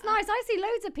 Oh, that's nice. I see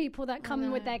loads of people that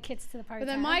come with their kids to the protest.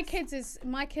 But then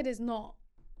my kid is not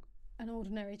an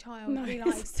ordinary child. No, He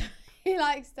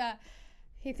likes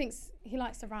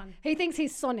to run. He thinks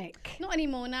he's Sonic. Not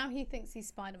anymore. Now he thinks he's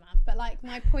Spider-Man. But like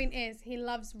my point is, he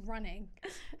loves running.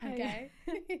 Okay.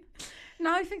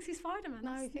 No, he thinks he's Spider-Man.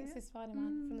 No, he thinks he's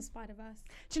Spider-Man from the Spider-Verse.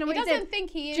 Do you know what he did? He doesn't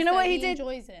think he is. Do you know what he did? He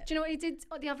enjoys it. Do you know what he did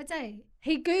the other day?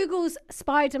 He Googles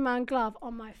Spider-Man glove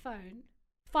on my phone,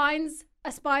 finds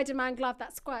a Spider-Man glove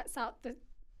that squirts out the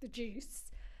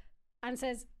juice, and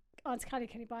says, "Auntie Callie,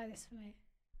 can you buy this for me?"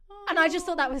 Oh. And I just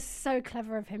thought that was so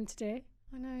clever of him to do.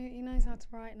 I know, he knows how to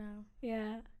write now.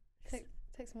 Yeah.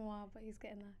 Takes him a while, but he's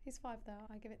getting there. He's 5 though,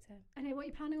 I give it to him. Anyway, what are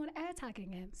you planning on air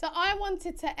tagging him? So I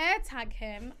wanted to air tag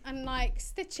him and like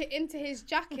stitch it into his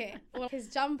jacket or his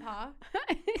jumper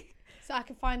so I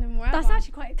could find him wherever. That's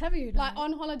actually quite clever, you know. Like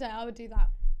on holiday, I would do that.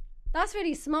 That's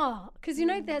really smart, because you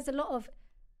know there's a lot of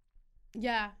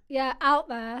out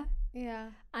there.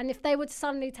 Yeah. And if they would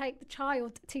suddenly take the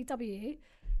child TW,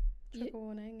 trigger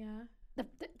warning, yeah.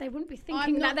 They wouldn't be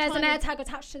thinking that there's an air tag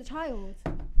attached to the child.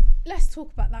 Let's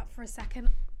talk about that for a second.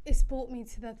 It's brought me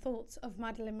to the thoughts of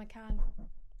Madeleine McCann.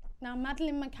 Now,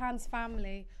 Madeleine McCann's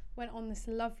family went on this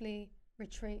lovely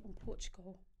retreat in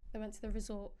Portugal. They went to the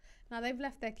resort. Now, they've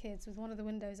left their kids with one of the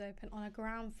windows open on a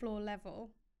ground floor level.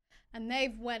 And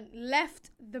they've left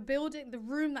the building, the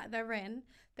room that they're in.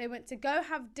 They went to go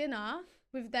have dinner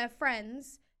with their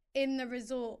friends in the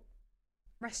resort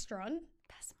restaurant.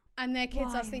 And their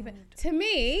kids are sleeping. To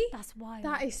me, that's wild.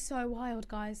 That is so wild,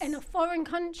 guys. In a foreign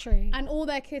country. And all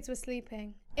their kids were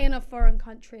sleeping in a foreign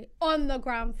country on the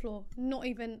ground floor. Not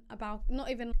even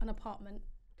an apartment.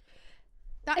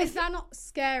 Is that not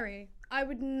scary? I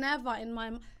would never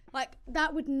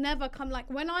that would never come.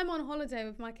 Like when I'm on holiday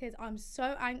with my kids, I'm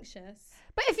so anxious.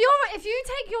 But if you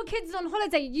take your kids on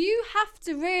holiday, you have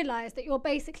to realise that you're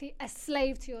basically a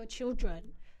slave to your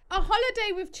children. A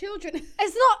holiday with children.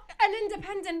 It's not an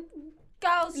independent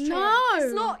girls' trip. No.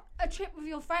 It's not a trip with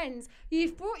your friends.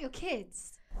 You've brought your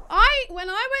kids. When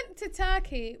I went to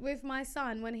Turkey with my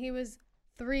son when he was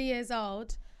 3 years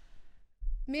old,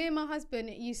 me and my husband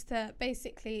used to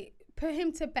basically put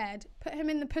him to bed, put him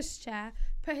in the pushchair,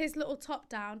 put his little top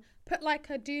down, put like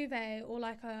a duvet or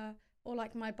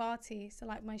like my bati, so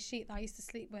like my sheet that I used to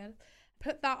sleep with,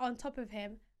 put that on top of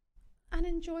him and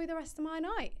enjoy the rest of my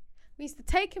night. We used to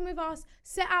take him with us,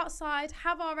 sit outside,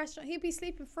 have our restaurant. He'd be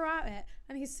sleeping throughout it,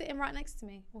 and he's sitting right next to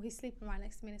me. Or he's sleeping right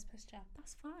next to me in his pushchair.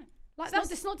 That's fine.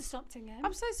 It's not disrupting him.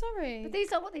 I'm so sorry. But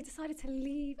these are what they decided to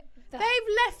leave. They've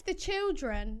left the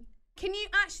children. Can you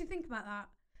actually think about that?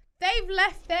 They've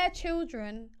left their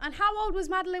children. And how old was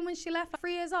Madeleine when she left?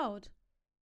 3 years old?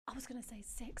 I was going to say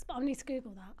 6, but I'll need to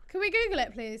Google that. Can we Google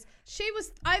it, please? She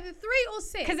was either 3 or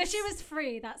 6. Because if she was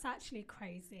 3, that's actually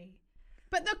crazy.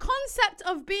 But the concept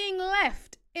of being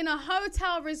left in a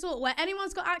hotel resort where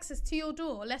anyone's got access to your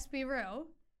door, let's be real,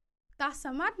 that's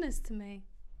a madness to me.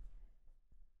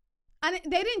 And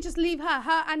they didn't just leave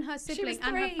her and her sibling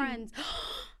and her friends.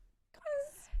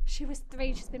 She was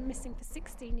 3. She's been missing for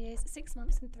 16 years, 6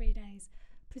 months and 3 days.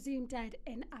 Presumed dead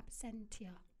in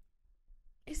absentia.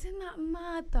 Isn't that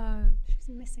mad though? She's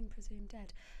missing, presumed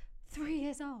dead. 3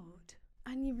 years old.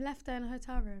 And you've left her in a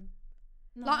hotel room.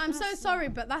 No, Like, I'm so sorry,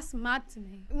 but that's mad to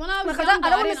me. When I was Look, younger, I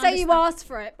don't want to say you understand. asked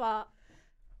for it, but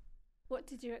what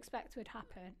did you expect would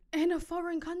happen? In a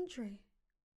foreign country.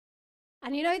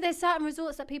 And you know, there's certain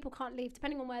resorts that people can't leave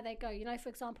depending on where they go. You know, for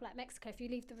example, like Mexico, if you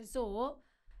leave the resort,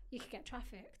 you could get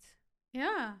trafficked.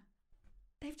 Yeah.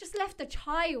 They've just left a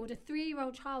child, a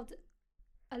 3-year-old child,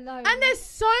 alone. And there's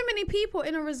so many people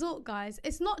in a resort, guys.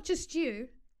 It's not just you.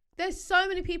 There's so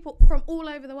many people from all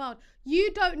over the world.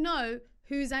 You don't know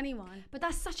who's anyone. But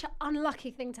that's such an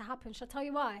unlucky thing to happen. Shall I tell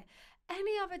you why?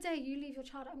 Any other day you leave your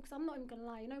child at home, because I'm not even going to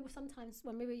lie. You know, sometimes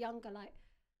when we were younger, like,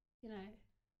 you know,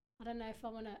 I don't know if I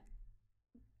want to...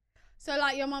 So,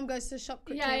 like, your mum goes to the shop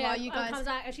quickly while you guys... comes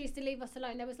out and she used to leave us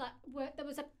alone. There was, like,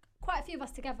 quite a few of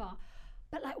us together.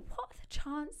 But, like, what are the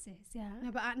chances, yeah?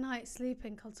 No, but at night,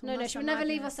 sleeping, cultural. No, she would never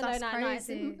leave us alone at night.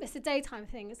 Crazy. It's a daytime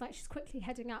thing. It's like she's quickly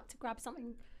heading out to grab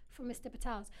something from Mr.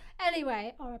 Patel's.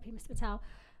 Anyway, R.I.P. Mr. Patel.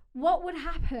 What would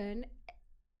happen...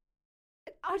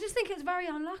 I just think it's very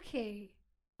unlucky.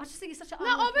 I just think it's such an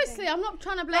unlucky obviously, thing. I'm not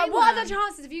trying to blame her. What are the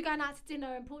chances of you going out to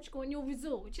dinner in Portugal in your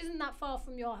resort, which isn't that far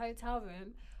from your hotel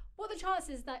room? What are the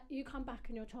chances that you come back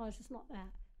and your child's just not there?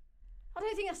 I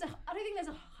don't think there's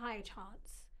a high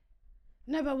chance.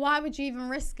 No, but why would you even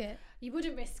risk it? You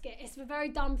wouldn't risk it. It's a very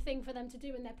dumb thing for them to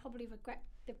do, and they'll probably regret.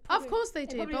 Of course they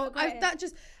do, but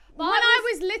when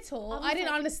I was little, I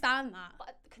didn't understand that.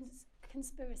 But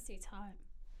conspiracy time.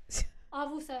 I've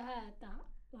also heard that,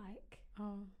 like,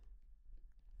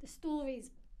 the story's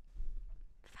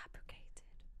fabricated.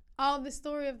 Oh, the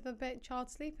story of the child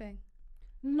sleeping.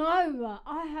 No,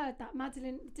 I heard that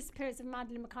the disappearance of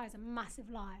Madeleine McKay is a massive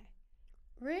lie.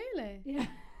 Really? Yeah.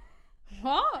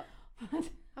 What?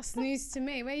 That's news to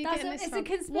me. Where are you getting this it's from? a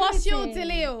conspiracy. What's your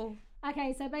deal?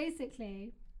 Okay, so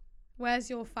basically... Where's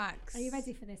your facts? Are you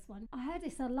ready for this one? I heard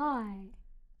it's a lie.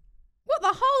 What,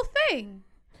 the whole thing?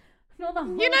 Not the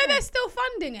whole You know thing. they're still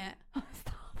funding it.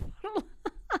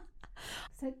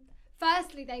 So,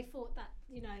 firstly, they thought that,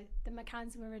 you know, the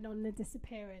McCanns were in on the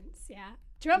disappearance, yeah?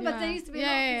 Do you remember there used to be a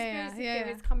lot of conspiracy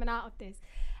theories coming out of this?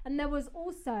 And there was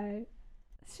also...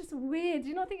 It's just weird. Do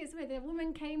you not think it's weird? A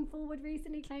woman came forward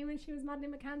recently claiming she was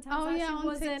Madeleine McCann.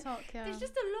 On TikTok, yeah. There's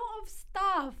just a lot of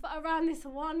stuff around this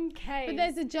one case. But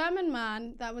there's a German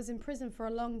man that was in prison for a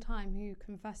long time who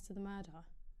confessed to the murder.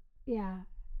 Yeah.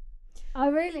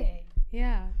 Oh, really?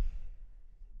 Yeah.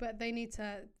 But they need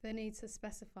to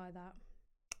specify that.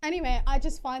 Anyway, I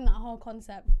just find that whole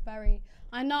concept very...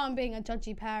 I know I'm being a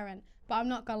judgy parent, but I'm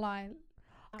not gonna lie.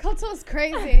 Culture's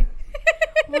crazy.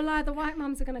 Well, the white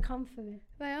mums are going to come for me.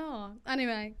 They are.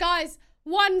 Anyway, guys,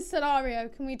 one scenario.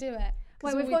 Can we do it?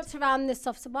 Wait, we've got to round this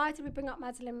off. So why did we bring up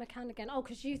Madeleine McCann again? Oh,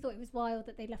 because you thought it was wild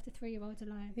that they left a 3-year-old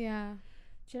alone. Yeah.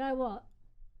 Do you know what?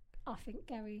 I think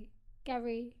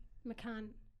Gary McCann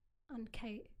and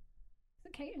Kate. Is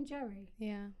it Kate and Jerry?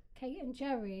 Yeah. Kate and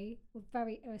Jerry were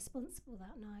very irresponsible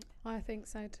that night. I think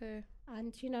so too.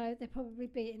 And, you know, they're probably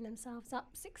beating themselves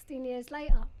up 16 years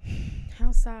later.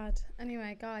 How sad.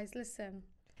 Anyway, guys, listen.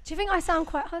 Do you think I sound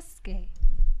quite husky?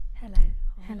 Hello.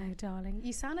 Hello, darling.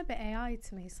 You sound a bit AI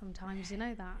to me sometimes, you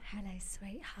know that? Hello,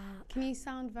 sweetheart. Can you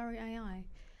sound very AI?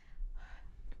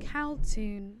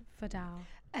 Caltoon for Dow.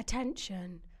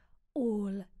 Attention,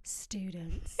 all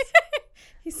students.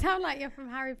 You sound like you're from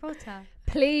Harry Potter.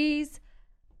 Please.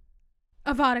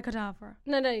 Avada Kedavra.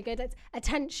 No, you go.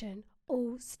 Attention,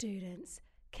 all students.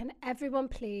 Can everyone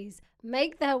please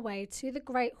make their way to the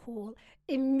Great Hall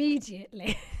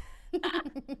immediately?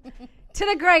 To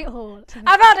the Great Hall.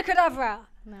 Avada Kedavra.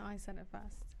 No, I said it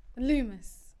first.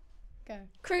 Loomis. Go.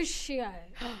 Crucio.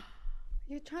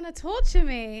 You're trying to torture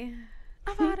me.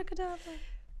 Avada Kedavra.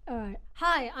 All right.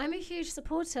 Hi, I'm a huge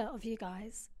supporter of you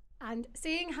guys. And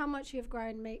seeing how much you've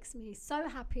grown makes me so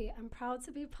happy and proud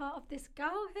to be part of this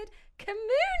girlhood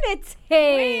community.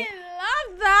 We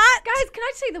love that. Guys, can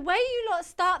I say the way you lot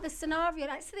start the scenario,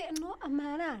 like, so that you're not a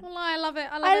man. Well, I love it.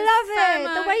 I love it. So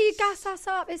much. The way you gas us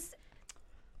up is...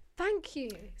 Thank you.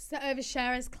 It's the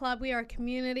Oversharers Club. We are a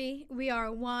community. We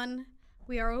are one.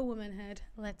 We are a womanhood.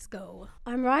 Let's go.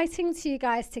 I'm writing to you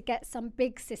guys to get some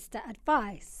big sister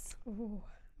advice. Ooh.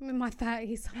 I'm in my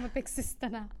 30s. I'm a big sister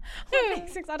now. Big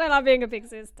sister. I don't like being a big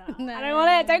sister. No. I don't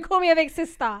want it. Don't call me a big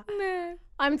sister. No.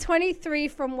 I'm 23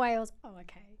 from Wales. Oh,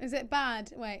 okay. Is it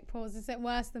bad? Wait, pause. Is it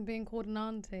worse than being called an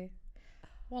auntie?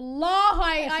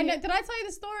 Wallahi, I know. Did I tell you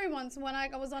the story once when I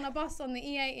was on a bus on the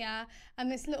E8, yeah,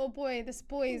 and this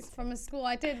boy's from a school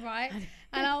I did, right?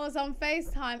 And I was on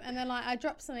FaceTime, and then like I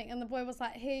dropped something, and the boy was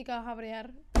like, "Here you go,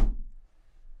 Javier."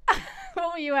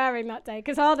 What were you wearing that day?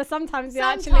 Because sometimes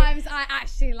I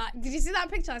actually like. Did you see that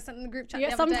picture I sent in the group chat? Yeah,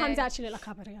 the other sometimes day? I actually look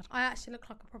like a Javier. I actually look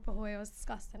like a proper boy. It was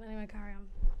disgusting. Anyway, carry on.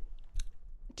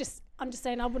 I'm just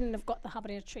saying I wouldn't have got the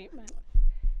habanero treatment.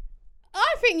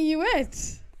 I think you would.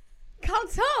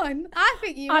 Carlton, I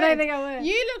think you would. I don't think I would.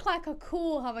 You look like a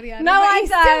cool habanero. No, I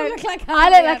don't. Still look like a I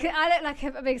look habanero. like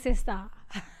a big sister.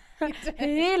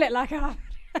 You look like a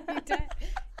habanero.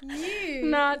 You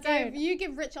No, I don't. You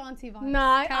give rich auntie vibes. No,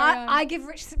 I give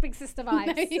rich big sister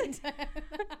vibes. No, you don't.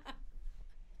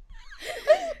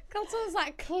 Carlton's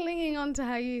like clinging on to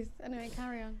her youth. Anyway,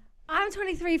 carry on. I'm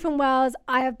 23 from Wales.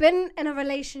 I have been in a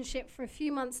relationship for a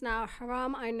few months now.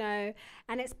 Haram, I know.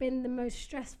 And it's been the most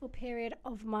stressful period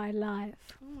of my life.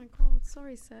 Oh my God,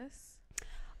 sorry sis.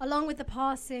 Along with the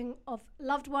passing of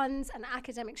loved ones and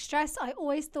academic stress, I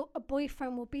always thought a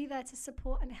boyfriend will be there to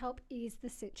support and help ease the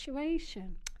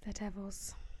situation. The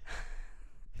devils.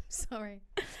 Sorry.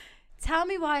 Tell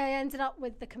me why I ended up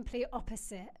with the complete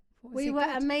opposite. We were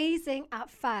amazing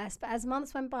at first, but as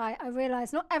months went by, I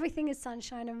realised not everything is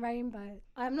sunshine and rainbow.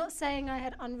 I'm not saying I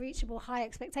had unreachable high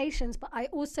expectations, but I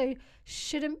also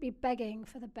shouldn't be begging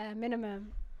for the bare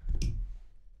minimum.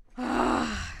 We've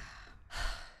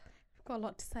got a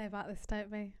lot to say about this,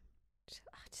 don't we?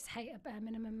 I just hate a bare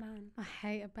minimum man. I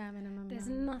hate a bare minimum There's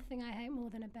man. nothing I hate more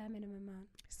than a bare minimum man.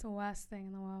 It's the worst thing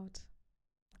in the world.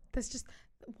 There's just,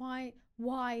 why?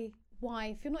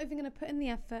 If you're not even going to put in the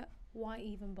effort, why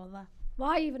even bother?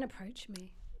 Why even approach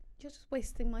me? You're just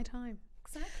wasting my time.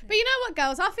 Exactly. But you know what,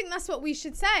 girls? I think that's what we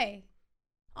should say.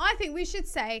 I think we should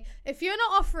say, if you're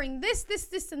not offering this,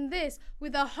 and this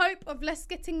with a hope of let's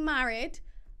getting married,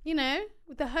 you know,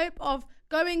 with the hope of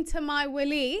going to my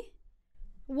willy,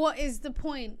 what is the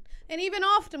point? And even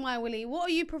after my willy, what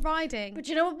are you providing? But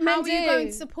you know what men How do? are you going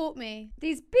to support me?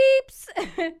 These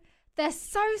beeps, they're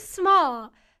so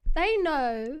smart. They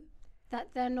know that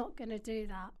they're not going to do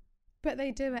that. But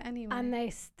they do it anyway. And they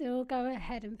still go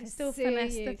ahead and pursue still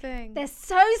finesse you. the thing. They're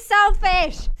so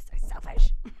selfish. So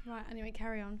selfish. Right, anyway,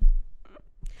 carry on.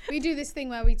 We do this thing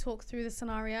where we talk through the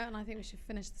scenario, and I think we should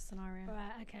finish the scenario.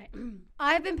 Right, okay.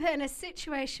 I've been put in a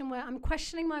situation where I'm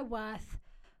questioning my worth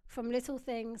from little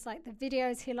things like the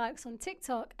videos he likes on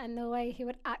TikTok and the way he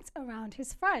would act around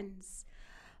his friends.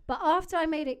 But after I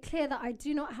made it clear that I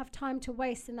do not have time to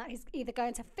waste and that he's either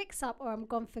going to fix up or I'm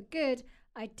gone for good,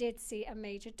 I did see a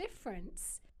major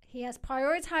difference. He has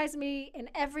prioritized me in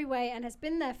every way and has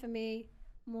been there for me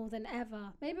more than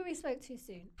ever. Maybe we spoke too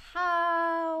soon.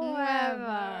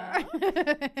 However,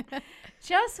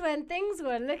 just when things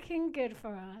were looking good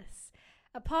for us,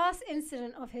 a past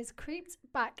incident of his creeped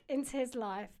back into his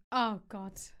life. Oh,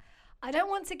 God. I don't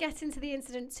want to get into the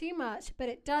incident too much, but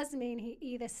it does mean he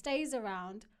either stays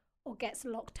around or gets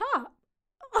locked up.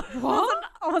 What?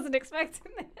 I wasn't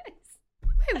expecting this.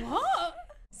 Wait, what?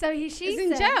 So she He's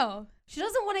in jail. She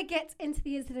doesn't want to get into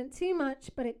the incident too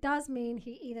much, but it does mean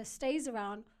he either stays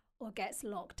around or gets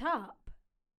locked up.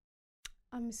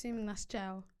 I'm assuming that's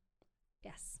jail.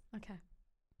 Yes, Okay.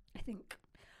 I think.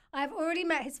 I've already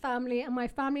met his family and my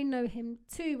family know him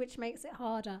too, which makes it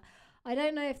harder. I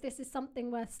don't know if this is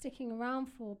something worth sticking around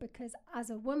for because as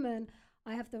a woman,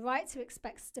 I have the right to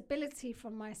expect stability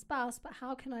from my spouse, but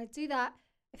how can I do that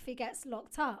if he gets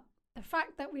locked up? The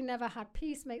fact that we never had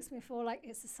peace makes me feel like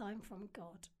it's a sign from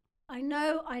God. I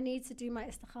know I need to do my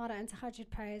istikhara and tahajjud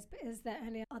prayers, but is there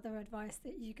any other advice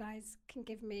that you guys can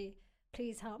give me?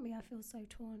 Please help me. I feel so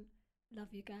torn. Love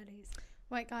you, girlies.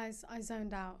 Wait, guys, I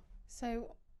zoned out.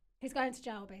 So He's going to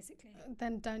jail, basically.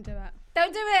 then don't do it.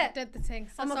 Don't do I it! did the thing.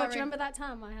 So Oh my sorry. God, do you remember that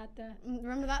time I had the...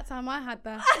 Remember that time I had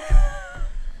the...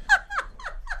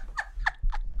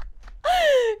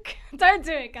 Don't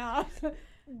do it, girl.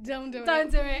 Don't do it.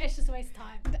 Don't do it. It's just a waste of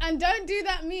time. And don't do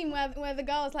that meme where the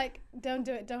girl's like, don't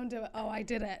do it. Oh, I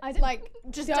did it. I did- like,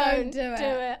 Just don't do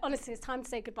it. Honestly, it's time to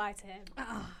say goodbye to him.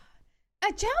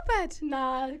 A jailbird.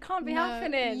 Nah, it can't be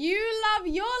happening. You love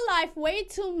your life way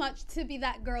too much to be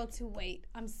that girl to wait.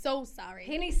 I'm so sorry.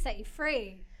 He needs to set you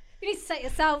free. You need to set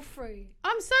yourself free.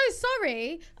 I'm so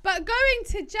sorry, but going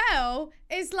to jail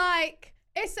is like,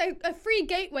 it's a free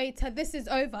gateway to this is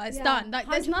over. It's done. Like,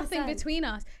 there's nothing 100%. between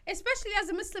us. Especially as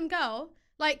a Muslim girl.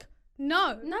 Like,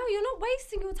 no. No, you're not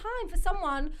wasting your time for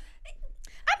someone.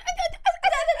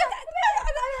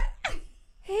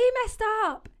 He messed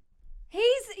up.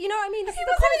 You know what I mean? This He is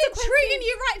the wasn't even consequences. treating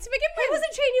you right to begin with. He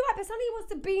wasn't treating you right, but suddenly he wants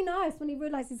to be nice when he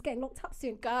realises he's getting locked up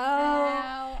soon. Girl.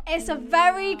 Hell It's a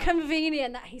very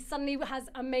convenient that he suddenly has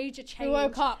a major change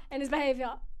woke up. in his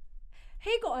behaviour.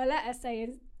 He got a letter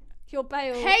saying your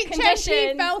bail HMP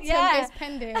conditions. Felton Yeah. is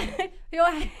pending. He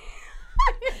got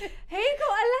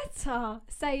a letter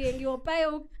saying your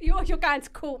bail, you're going to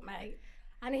court, mate.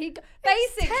 And he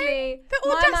basically, The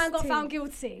my man got audacity. found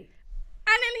guilty.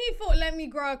 And then he thought, let me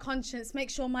grow a conscience, make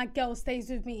sure my girl stays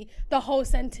with me the whole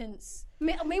sentence.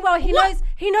 Meanwhile, he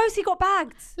knows he got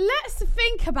bagged. Let's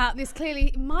think about this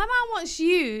clearly. My man wants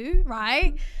you,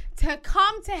 right, to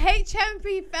come to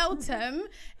HMP Feltham in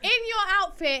your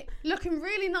outfit, looking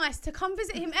really nice, to come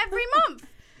visit him every month,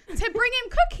 to bring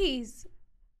him cookies.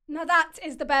 No, that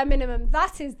is the bare minimum.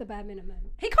 That is the bare minimum.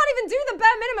 He can't even do the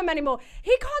bare minimum anymore.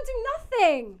 He can't do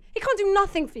nothing. He can't do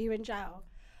nothing for you in jail.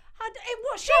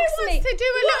 What shocks me... He wants to do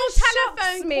a little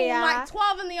telephone call, like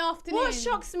 12 in the afternoon. What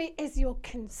shocks me is you're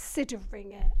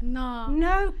considering it. No.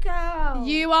 No, girl.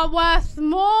 You are worth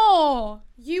more.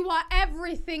 You are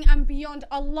everything and beyond.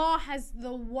 Allah has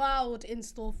the world in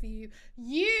store for you.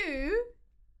 You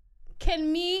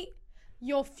can meet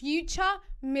your future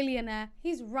millionaire.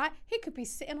 He's right. He could be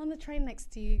sitting on the train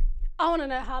next to you. I want to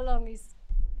know how long he's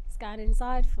going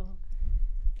inside for.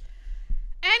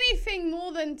 Anything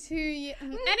more than 2 years,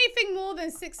 anything more than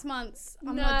 6 months,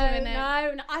 I'm not doing it.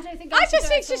 No, I don't think. I just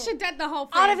think she should dead the whole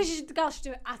thing. I don't think the girl should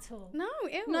do it at all. No,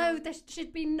 ew. No, there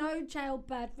should be no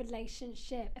jailbird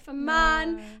relationship. If a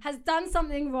man has done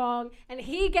something wrong and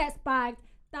he gets bagged,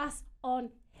 that's on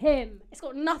him. It's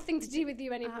got nothing to do with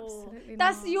you anymore. Absolutely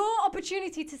That's not. your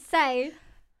opportunity to say.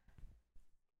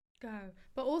 Go.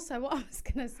 But also, what I was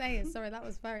going to say is, sorry, that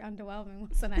was very underwhelming,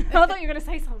 wasn't it? I thought you were going to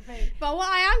say something. But what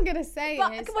I am going to say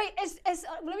is... Wait,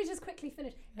 let me just quickly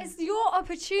finish. Yeah. It's your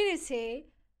opportunity.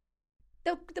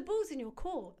 The ball's in your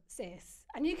court, sis.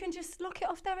 And you can just lock it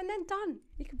off there and then done.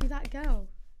 You could be that girl.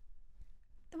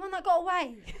 The one that got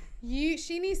away.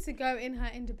 She needs to go in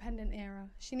her independent era.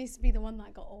 She needs to be the one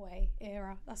that got away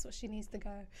era. That's what she needs to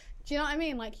go. Do you know what I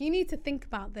mean? Like, you need to think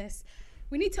about this.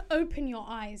 We need to open your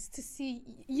eyes to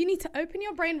see. You need to open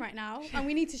your brain right now, and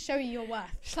we need to show you your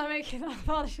worth. Shall I make it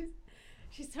up?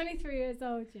 She's 23 years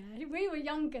old, yeah. We were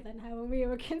younger than her when we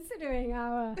were considering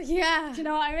our... Yeah. Do you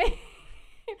know what I mean?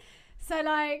 So,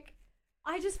 like,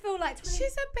 I just feel like... She's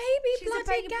a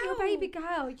bloody girl. You're a baby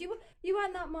girl. You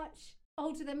weren't that much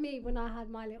older than me when I had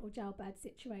my little jailbird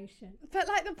situation. But,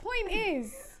 like, the point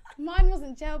is, mine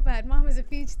wasn't jailbird. Mine was a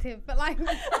fugitive. But, like, the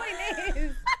point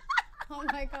is... Oh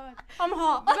my God. I'm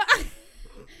hot.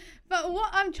 But what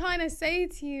I'm trying to say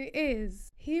to you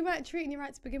is, he weren't treating you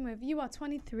right to begin with. You are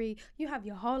 23. You have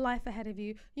your whole life ahead of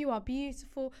you. You are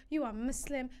beautiful. You are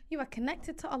Muslim. You are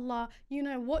connected to Allah. You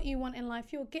know what you want in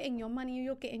life. You're getting your money.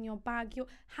 You're getting your bag.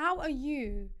 How are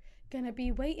you going to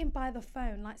be waiting by the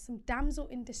phone like some damsel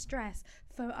in distress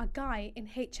for a guy in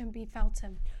HMB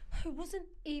Feltham? Who wasn't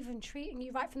even treating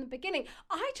you right from the beginning.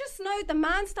 I just know the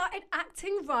man started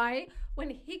acting right when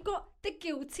he got the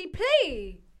guilty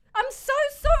plea. I'm so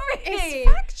sorry.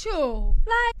 It's factual.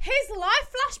 Like, his life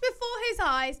flashed before his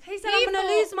eyes. He said, I'm going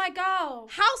to lose my girl.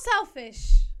 How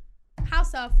selfish. How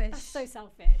selfish. That's so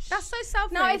selfish. That's so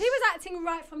selfish. Now, if he was acting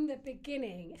right from the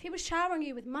beginning, if he was showering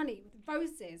you with money, with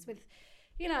roses, with,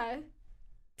 you know...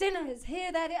 dinners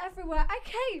here, there, everywhere.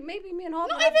 Okay, maybe me and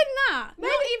Harvey. Not even that.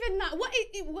 Not even that.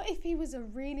 What if he was a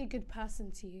really good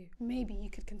person to you? Maybe you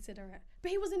could consider it. But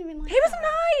he wasn't even like that. He was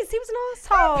nice. He was an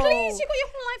asshole. Oh, please, you got your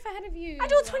whole life ahead of you. And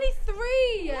you're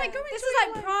 23. Like, this is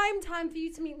like prime time for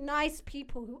you to meet nice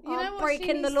people who aren't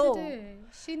breaking the law.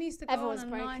 She needs to go Everyone's on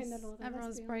a breaking nice... the law.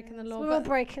 Everyone's breaking the law. We're all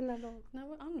breaking the law.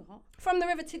 No, I'm not. From the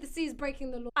river to the sea is breaking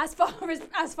the law. As far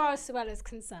as Suella's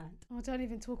concerned. Oh, don't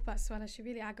even talk about Suella. She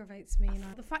really aggravates me, you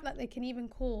know. The fact that they can even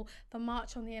call the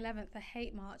march on the 11th the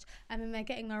hate march, and then they're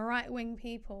getting the right-wing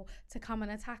people to come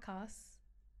and attack us.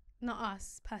 Not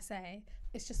us, per se.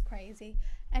 It's just crazy.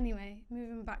 Anyway,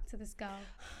 moving back to this girl.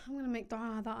 I'm going to make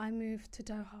dua that I move to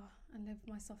Doha and live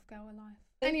my soft girl life.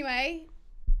 Anyway.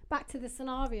 Back to the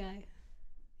scenario.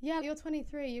 Yeah, you're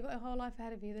 23. You've got a whole life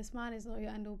ahead of you. This man is not your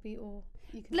end-all, be-all.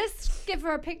 Let's give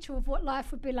her a picture of what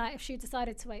life would be like if she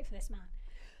decided to wait for this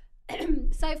man.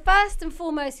 So first and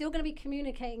foremost, you're going to be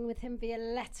communicating with him via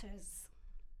letters.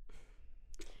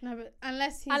 No, but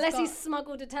unless he's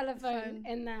smuggled a telephone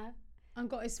in there. And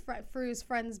got through his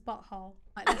friend's butthole.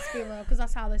 Like, let's be real, because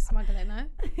that's how they smuggle it, no?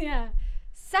 Yeah.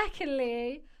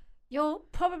 Secondly, you're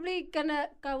probably going to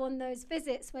go on those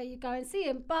visits where you go and see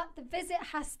him, but the visit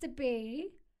has to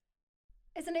be,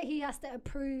 isn't it, he has to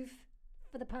approve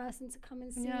for the person to come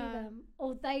and see them?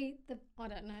 Or I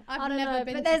don't know. I've never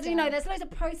been, but there's, there's loads of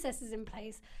processes in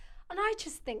place. And I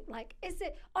just think, like,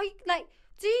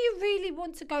 do you really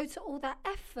want to go to all that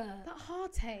effort? That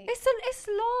heartache. It's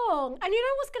long. And you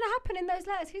know what's going to happen in those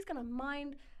letters? He's going to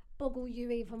mind boggle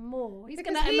you even more. He's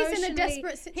in a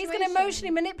desperate situation. He's going to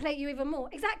emotionally manipulate you even more.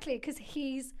 Exactly, because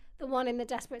he's the one in the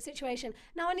desperate situation.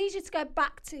 Now, I need you to go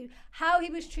back to how he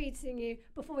was treating you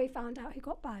before he found out he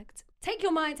got bagged. Take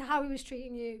your mind to how he was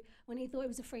treating you when he thought he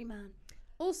was a free man.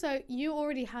 Also, you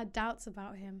already had doubts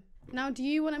about him. Now, do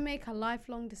you want to make a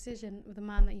lifelong decision with a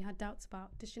man that you had doubts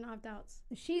about? Does she not have doubts?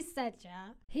 She said, yeah,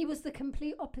 he was the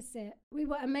complete opposite. We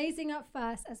were amazing at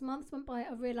first. As months went by,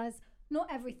 I realised not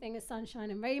everything is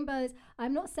sunshine and rainbows.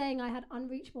 I'm not saying I had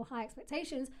unreachable high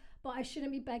expectations, but I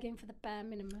shouldn't be begging for the bare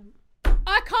minimum.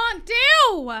 I can't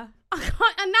deal. I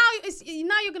can't. And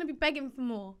now you're going to be begging for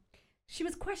more. She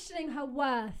was questioning her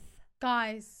worth.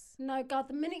 Guys. No, God,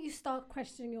 the minute you start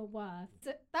questioning your worth,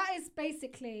 that is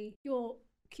basically your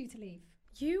cue to leave.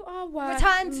 You are worth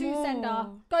Return to more. sender.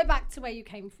 Go back to where you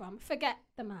came from. Forget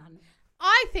the man.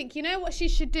 I think, you know what she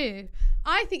should do?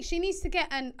 I think she needs to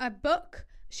get a book.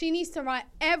 She needs to write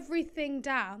everything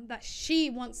down that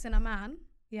she wants in a man.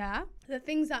 Yeah. The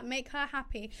things that make her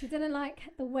happy. She didn't like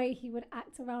the way he would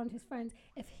act around his friends.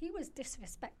 If he was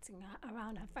disrespecting her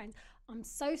around her friends, I'm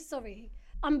so sorry.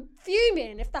 I'm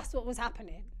fuming if that's what was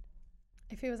happening.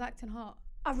 If he was acting hot.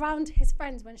 Around his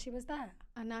friends when she was there.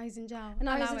 And now he's in jail. And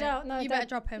now he's in jail. No, you better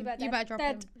drop him. You better drop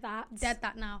him. Dead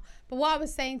that now. But what I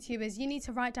was saying to you is you need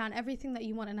to write down everything that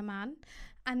you want in a man.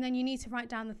 And then you need to write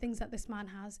down the things that this man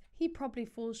has. He probably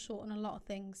falls short on a lot of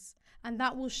things. And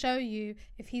that will show you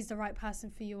if he's the right person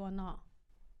for you or not.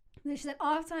 And then she said,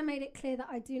 after I made it clear that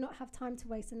I do not have time to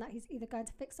waste and that he's either going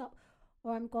to fix up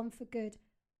or I'm gone for good.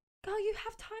 Girl, you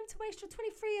have time to waste. You're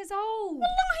 23 years old.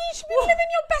 Wallahi, you should be living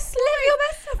your best life. Live your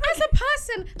best life. As a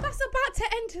person that's about to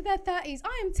enter their 30s,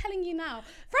 I am telling you now,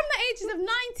 from the ages of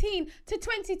 19 to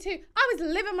 22, I was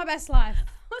living my best life.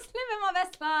 I was living my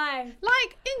best life.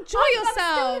 Like, enjoy yourself.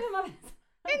 I'm still living my best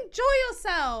life. Enjoy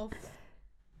yourself.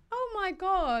 Oh my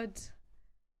God.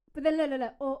 But then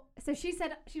look. So she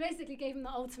said, she basically gave him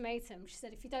the ultimatum. She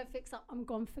said, if you don't fix up, I'm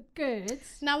gone for good.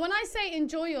 Now, when I say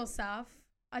enjoy yourself,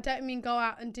 I don't mean go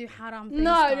out and do haram things.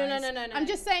 No. I'm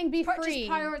just saying be free.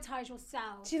 Just prioritise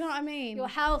yourself. Do you know what I mean? Your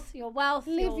health, your wealth.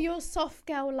 Live your soft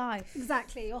girl life.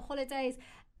 Exactly, your holidays.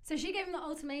 So she gave him the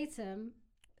ultimatum,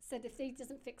 said if he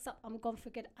doesn't fix up, I'm gone for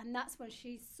good. And that's when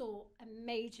she saw a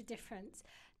major difference.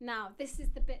 Now, this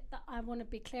is the bit that I want to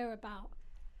be clear about.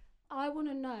 I want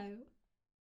to know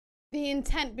the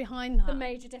intent behind that. The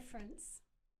major difference.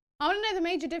 I want to know the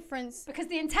major difference. Because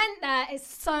the intent there is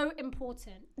so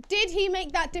important. Did he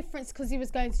make that difference because he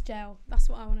was going to jail? That's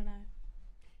what I want to know.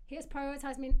 He has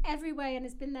prioritised me in every way and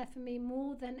has been there for me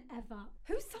more than ever.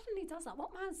 Who suddenly does that?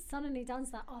 What man suddenly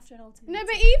does that after an ultimatum? No,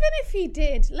 but even if he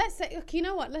did, let's say, look, you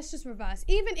know what? Let's just reverse.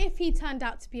 Even if he turned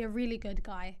out to be a really good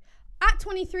guy, at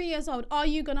 23 years old, are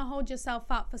you going to hold yourself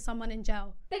up for someone in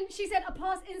jail? Then she said a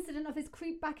past incident of his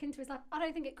creep back into his life. I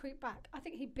don't think it creeped back. I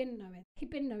think he'd been knowing.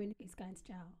 He'd been knowing he's going to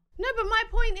jail. No, but my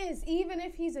point is, even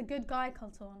if he's a good guy,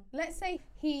 Colton, let's say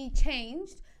he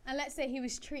changed and let's say he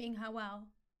was treating her well,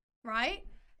 right?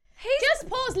 Just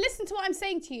pause, listen to what I'm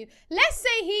saying to you. Let's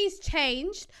say he's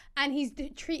changed and he's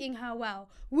treating her well.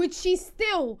 Would she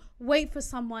still wait for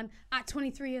someone at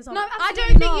 23 years old? No, I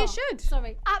absolutely don't think not. you should.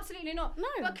 Sorry, absolutely not. No.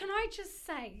 But can I just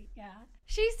say, yeah,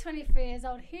 she's 23 years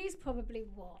old. He's probably,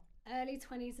 what, early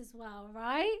 20s as well,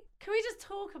 right? Can we just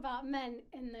talk about men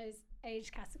in those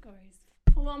age categories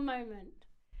for one moment?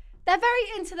 They're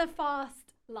very into the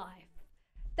fast life.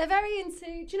 They're very into,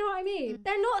 do you know what I mean?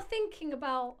 They're not thinking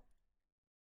about,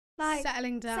 like,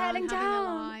 settling down. Having a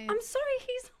life. I'm sorry,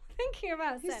 he's not thinking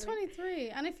about He's settling. 23,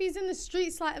 and if he's in the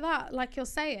streets like that, like you're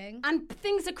saying, and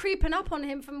things are creeping up on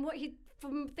him from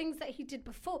things that he did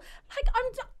before. Like,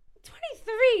 I'm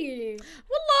 23.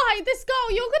 Wallahi, this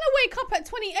girl, you're gonna wake up at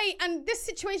 28, and this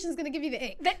situation's gonna give you the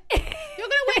ick. You're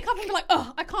gonna wake up and be like,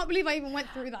 oh, I can't believe I even went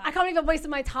through that. I can't even waste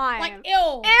my time. Like,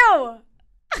 ew.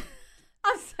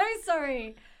 I'm so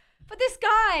sorry. But this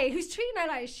guy who's treating her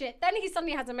like shit, then he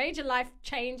suddenly has a major life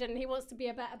change and he wants to be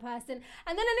a better person.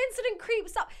 And then an incident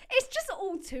creeps up. It's just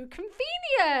all too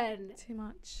convenient. Too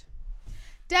much.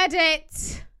 Dead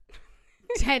it.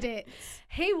 Dead it.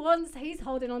 He's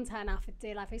holding on to her now for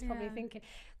dear life. He's probably thinking,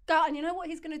 God, and you know what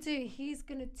he's going to do? He's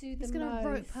going to do the most. He's going to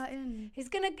rope her in. He's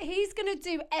going to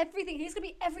do everything. He's going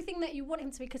to be everything that you want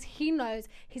him to be because he knows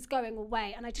he's going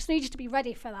away. And I just need you to be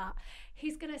ready for that.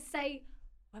 He's going to say,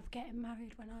 we're getting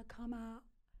married when I come out.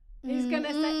 He's going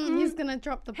to say... He's going to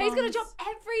drop the bombs. He's going to drop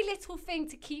every little thing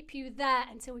to keep you there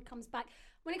until he comes back.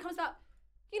 When he comes back,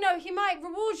 you know, he might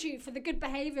reward you for the good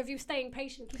behaviour of you staying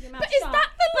patient, keeping your mouth shut. But is that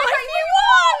the life you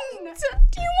want?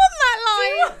 Do you want that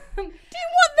life? Do you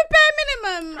want the bare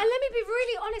minimum? And let me be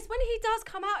really honest, when he does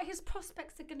come out, his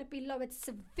prospects are going to be lowered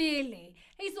severely.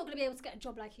 He's not going to be able to get a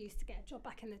job like he used to get a job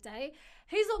back in the day.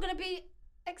 He's not going to be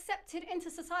accepted into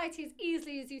society as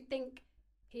easily as you think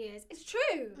he is. It's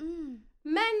true.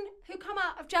 Men who come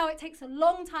out of jail, it takes a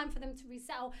long time for them to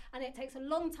resettle and it takes a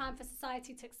long time for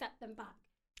society to accept them back.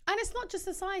 And it's not just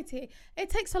society. It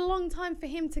takes a long time for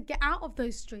him to get out of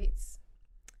those streets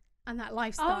and that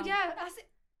lifestyle. Oh, yeah. That's it.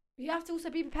 You have to also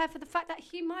be prepared for the fact that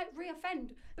he might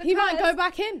reoffend. He might go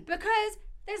back in. Because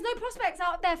there's no prospects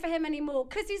out there for him anymore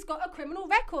because he's got a criminal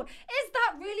record. Is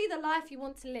that really the life you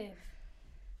want to live?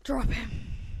 Drop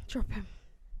him.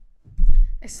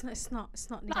 It's not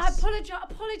needed.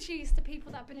 Apologies to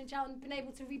people that have been in jail and been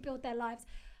able to rebuild their lives.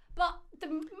 But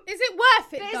is it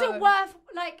worth it, Is it worth,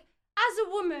 like, as a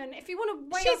woman, if you want to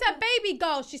weigh She's a baby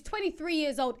girl. She's 23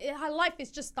 years old. Her life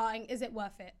is just starting. Is it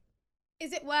worth it?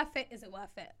 Is it worth it? Is it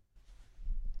worth it?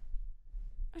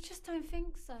 I just don't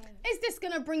think so. Is this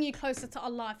going to bring you closer to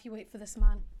Allah if you wait for this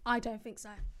man? I don't think so.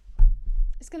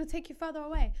 It's going to take you further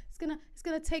away. It's going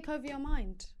to take over your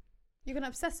mind. You're going to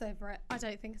obsess over it. I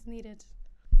don't think it's needed.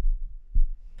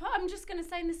 But I'm just going to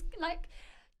say this, like,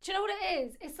 do you know what it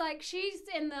is? It's like she's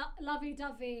in the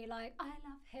lovey-dovey, like, I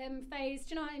love him phase.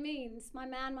 Do you know what I mean? It's my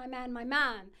man, my man, my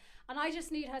man. And I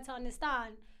just need her to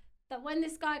understand that when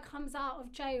this guy comes out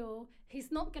of jail,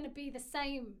 he's not going to be the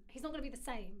same. He's not going to be the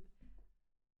same.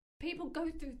 People go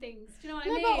through things. Do you know what I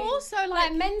mean? But also,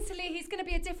 like mentally, he's going to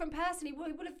be a different person. He will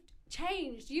have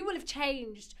changed. You will have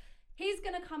changed. He's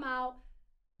going to come out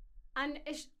and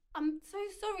I'm so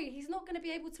sorry. He's not going to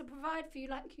be able to provide for you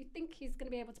like you think he's going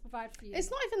to be able to provide for you. It's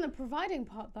not even the providing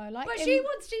part though. Like, but she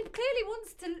clearly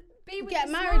wants to be with get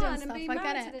this married man and stuff. be I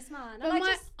married get to it. this man. But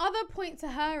my other point to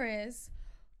her is,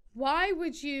 why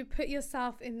would you put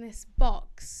yourself in this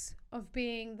box of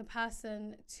being the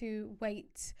person to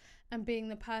wait and being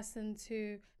the person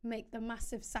to make the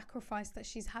massive sacrifice that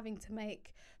she's having to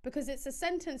make? Because it's a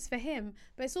sentence for him,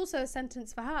 but it's also a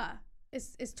sentence for her.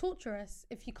 It's torturous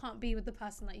if you can't be with the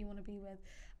person that you want to be with.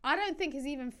 I don't think it's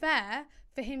even fair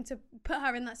for him to put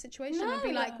her in that situation and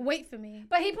be like, wait for me.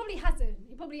 But he probably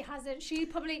hasn't.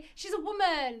 She's a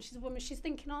woman. She's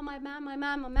thinking, oh, my man.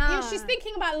 Yeah, she's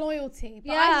thinking about loyalty.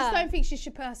 But I just don't think she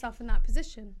should put herself in that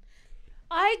position.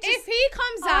 If he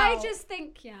comes out... I just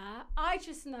think, I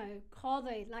just know,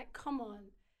 Carly, like, come on.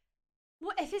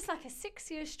 What if it's like a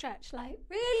 6-year stretch? Like,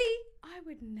 really? I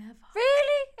would never.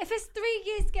 Really? If it's 3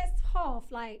 years gets half,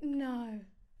 like... No.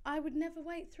 I would never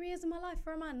wait 3 years of my life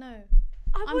for a man, no.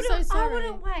 I'm so sorry. I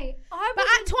wouldn't wait. But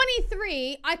at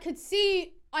 23, I could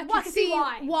see why. I can see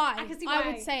why. I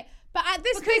would say. But at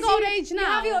this big old age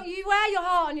now... You wear your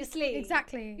heart on your sleeve.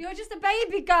 Exactly. You're just a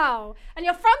baby girl. And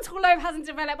your frontal lobe hasn't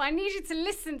developed. I need you to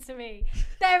listen to me.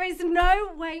 There is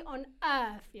no way on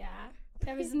earth,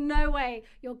 there is no way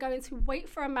you're going to wait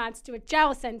for a man to do a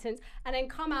jail sentence and then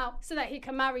come out so that he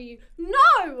can marry you.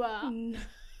 No! No!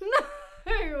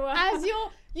 As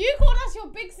you called us your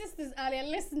big sisters earlier.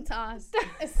 Listen to us.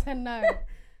 It's a no.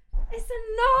 It's a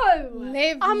no.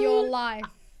 Live your life.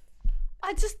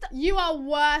 You are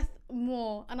worth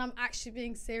more, and I'm actually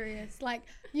being serious. Like,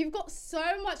 you've got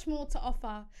so much more to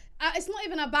offer. It's not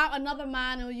even about another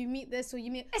man, or you meet this, or you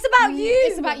meet... It's about you.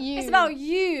 It's about you. It's about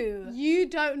you. You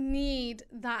don't need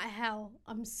that hell.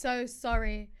 I'm so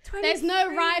sorry. 23. There's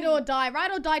no ride or die.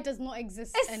 Ride or die does not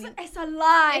exist anymore. It's a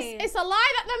lie. It's a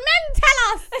lie that the men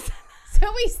tell us.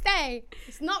 So we stay.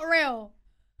 It's not real.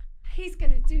 He's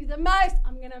going to do the most.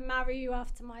 I'm going to marry you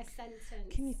after my sentence.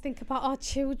 Can you think about our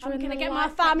children? I'm going to get my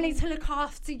family to look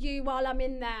after you while I'm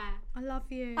in there. I love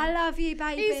you. I love you,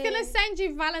 baby. He's going to send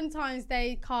you Valentine's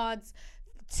Day cards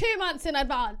 2 months in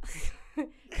advance.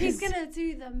 He's going to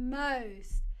do the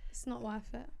most. It's not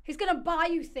worth it. He's going to buy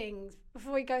you things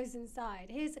before he goes inside.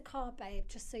 Here's a card, babe,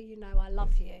 just so you know I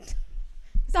love you.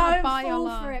 Don't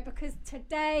fall for it, because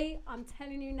today, I'm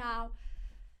telling you now,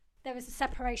 there is a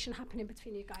separation happening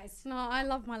between you guys. No, I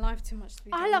love my life too much to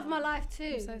be I love my life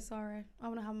too. I'm so sorry. I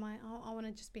want to have I want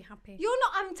to just be happy.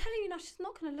 I'm telling you now, she's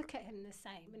not going to look at him the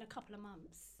same in a couple of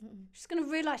months. She's going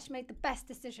to realise she made the best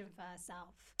decision for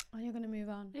herself. And you're going to move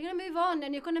on. You're going to move on,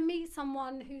 and you're going to meet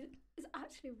someone who is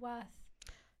actually worth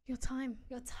your time.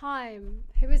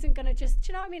 Who isn't going to just, do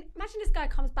you know what I mean? Imagine this guy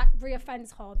comes back,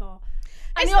 reoffends harder.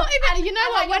 It's not even, you know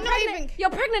what, we're not even... You're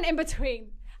pregnant in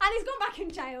between. And he's gone back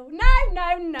in jail. No.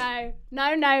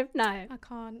 I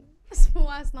can't. It's my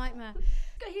worst nightmare.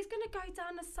 He's going to go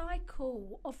down a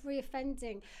cycle of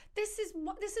reoffending. This is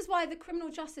why the criminal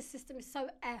justice system is so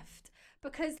effed,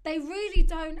 because they really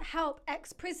don't help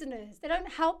ex-prisoners. They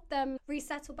don't help them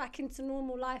resettle back into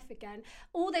normal life again.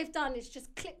 All they've done is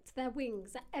just clipped their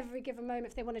wings at every given moment.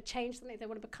 If they want to change something, if they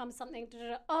want to become something,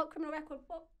 oh, criminal record,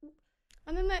 what?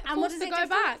 And then they're forced to go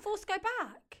back. Forced to go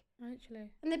back. Actually.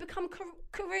 And they become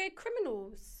career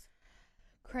criminals.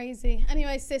 Crazy.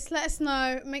 Anyway, sis, let us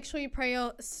know. Make sure you pray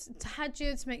your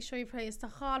tahajjud. Make sure you pray your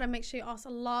istikhara. Make sure you ask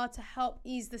Allah to help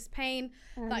ease this pain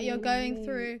that you're going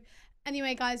through.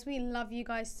 Anyway, guys, we love you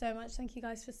guys so much. Thank you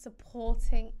guys for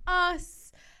supporting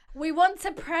us. We want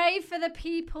to pray for the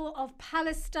people of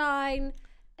Palestine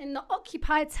in the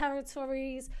occupied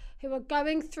territories who are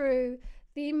going through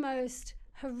the most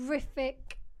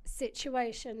horrific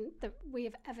situation that we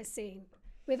have ever seen,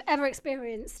 we've ever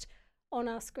experienced on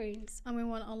our screens. And we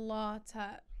want Allah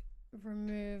to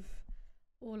remove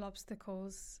all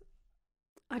obstacles.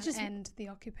 End the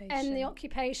occupation. End the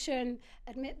occupation.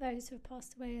 Admit those who have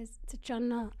passed away to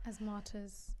Jannah as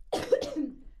martyrs.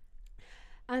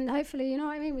 And hopefully, you know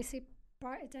what I mean, we see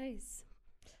brighter days.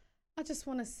 I just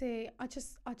want to see. I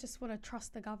just want to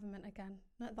trust the government again.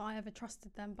 Not that I ever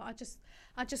trusted them, but I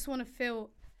just want to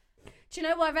feel. Do you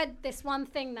know what? I read this one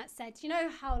thing that said, you know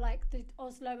how like the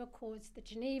Oslo Accords, the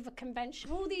Geneva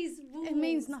Convention, all these rules. It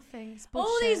means nothing. It's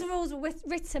bullshit. All these rules were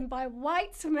written by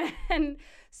white men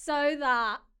so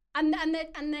that, and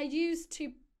they're used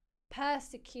to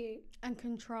persecute and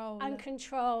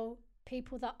control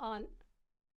people that aren't,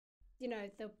 you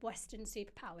know, the Western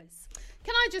superpowers.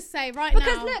 Can I just say now?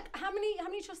 Because look, how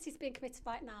many atrocities are being committed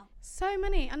right now? So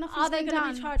many, and nothing's Are they going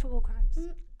to be tried for war crimes?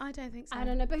 I don't think so. I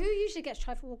don't know, but who usually gets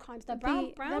tried for war crimes? The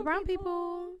brown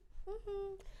people.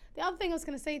 Mm-hmm. The other thing I was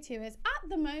going to say to you is, at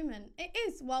the moment, it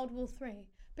is World War III,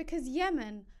 because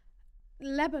Yemen,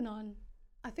 Lebanon,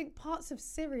 I think parts of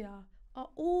Syria are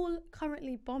all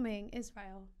currently bombing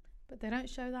Israel, but they don't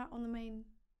show that on the main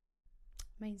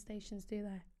stations, do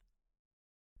they?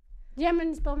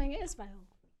 Yemen's bombing Israel.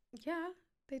 Yeah,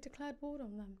 they declared war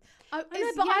on them. I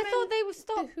know, but I thought they were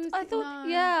stopped. I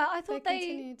thought they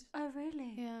continued. Oh,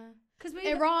 really? Yeah. Because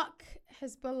Iraq,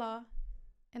 Hezbollah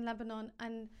in Lebanon,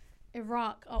 and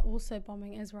Iraq are also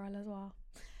bombing Israel as well.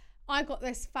 I got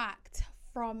this fact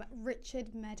from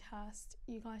Richard Medhurst.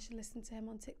 You guys should listen to him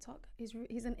on TikTok.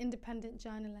 He's an independent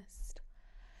journalist.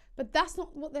 But that's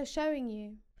not what they're showing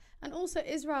you. And also,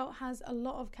 Israel has a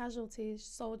lot of casualties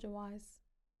soldier-wise.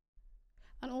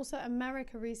 And also,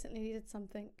 America recently did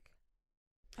something.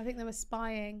 I think they were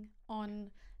spying on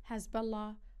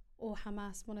Hezbollah or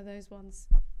Hamas, one of those ones,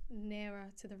 nearer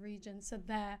to the region. So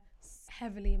they're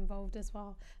heavily involved as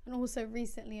well. And also,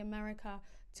 recently, America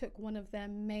took one of their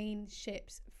main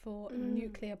ships for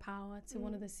nuclear power to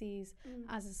one of the seas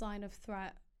as a sign of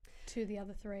threat to the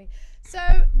other three. So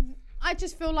I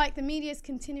just feel like the media is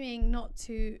continuing not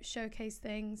to showcase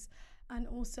things, and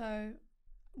also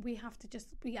we have to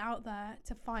just be out there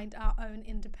to find our own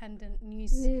independent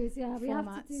news. Yeah, we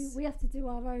have to do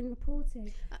our own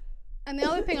reporting. And the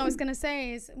other thing I was going to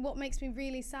say is, what makes me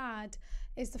really sad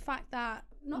is the fact that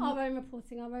our own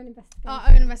reporting, our own investigations. Our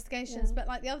own investigations, but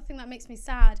like the other thing that makes me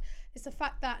sad is the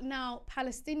fact that now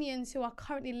Palestinians who are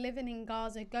currently living in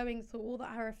Gaza, going through all that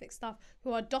horrific stuff,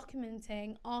 who are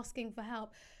documenting, asking for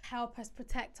help us,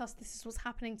 protect us, this is what's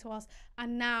happening to us,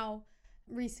 and now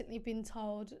recently been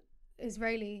told,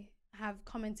 Israeli have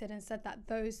commented and said that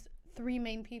those three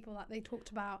main people that they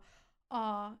talked about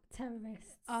are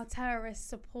terrorists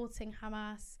supporting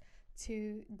Hamas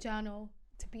to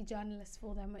be journalists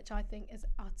for them, which I think is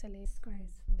utterly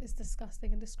disgraceful. It's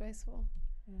disgusting and disgraceful.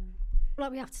 Yeah.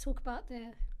 Like, we have to talk about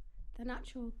the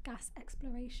natural gas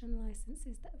exploration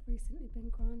licenses that have recently been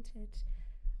granted.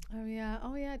 Oh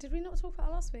yeah. Did we not talk about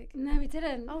that last week? No, we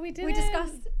didn't. Oh, we didn't.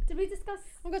 Did we discuss?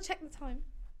 I'm gonna check the time.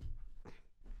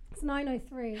 It's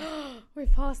 9:03.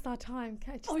 We've passed our time.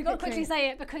 We got to quickly say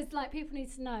it because like people need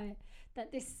to know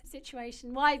that this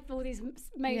situation, why all these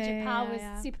major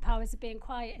superpowers are being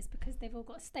quiet, is because they've all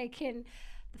got a stake in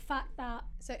the fact that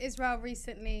Israel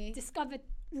recently discovered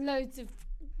loads of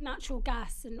natural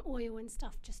gas and oil and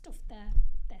stuff just off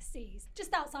their seas,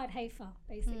 just outside Haifa,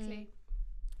 basically.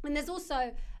 And it's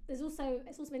also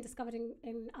been discovered in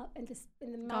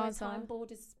the maritime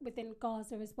borders within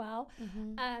Gaza as well.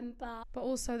 But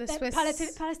also the Swiss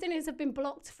Palestinians have been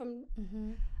blocked from.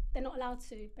 They're not allowed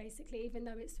to, basically, even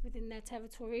though it's within their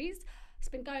territories. It's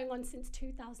been going on since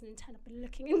 2010. I've been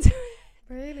looking into it.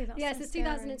 Really? That's since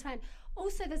 2010.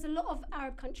 Also, there's a lot of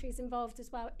Arab countries involved as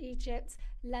well. Egypt,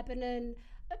 Lebanon.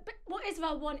 But what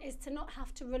Israel want is to not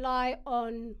have to rely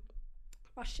on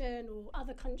Russian or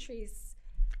other countries.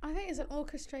 I think it's an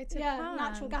orchestrated plan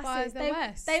natural gases. By the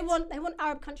West. They want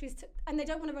Arab countries to, and they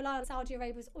don't want to rely on Saudi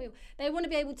Arabia's oil. They want to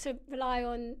be able to rely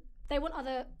on. They want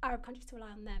other Arab countries to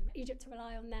rely on them. Egypt to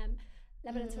rely on them.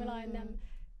 Lebanon to rely on them.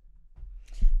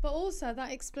 But also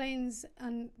that explains,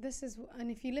 and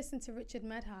if you listen to Richard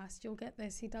Medhurst, you'll get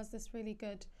this. He does this really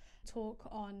good talk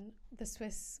on the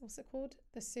Suez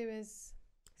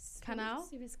Canal.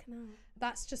 Suez Canal.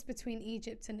 That's just between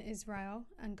Egypt and Israel,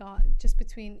 and just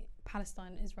between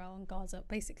Palestine, Israel and Gaza,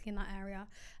 basically in that area.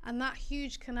 And that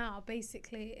huge canal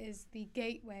basically is the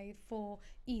gateway for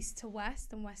east to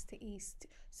west and west to east.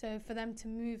 So for them to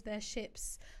move their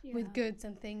ships with goods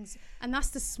and things. And that's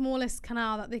the smallest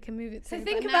canal that they can move it to. So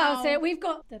think about it. We've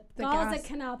got the Gaza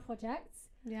Canal project.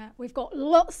 Yeah. We've got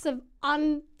lots of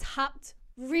untapped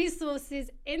resources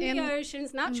in the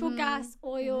oceans, natural gas,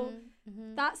 oil.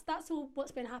 That's all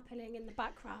what's been happening in the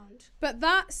background. But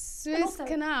that Suez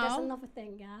Canal. There's another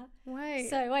thing, yeah. Wait.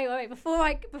 So wait. Before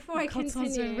I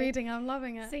continue. Been reading. I'm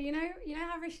loving it. So you know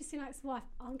how Rishi Sunak's wife.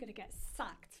 I'm gonna get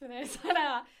sacked for this. I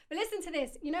know. But listen to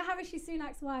this. You know how Rishi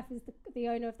Sunak's wife is the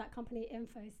owner of that company,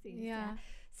 Infosys. Yeah.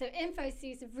 So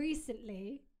Infosys have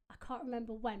recently, I can't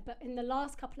remember when, but in the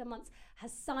last couple of months,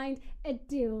 has signed a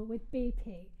deal with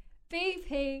BP.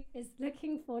 BP is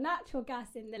looking for natural gas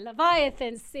in the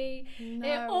Leviathan Sea.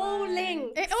 It all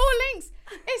links.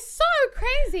 It's so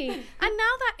crazy. And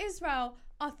now that Israel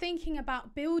are thinking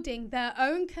about building their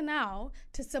own canal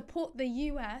to support the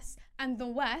US and the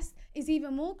West is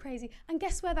even more crazy. And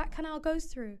guess where that canal goes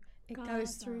through? It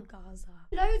goes through Gaza.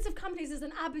 Loads of companies. There's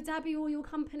an Abu Dhabi oil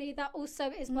company that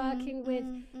also is working with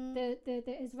the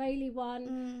Israeli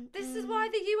one. This is why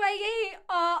the UAE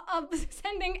are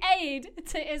sending aid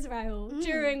to Israel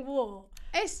during war.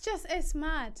 It's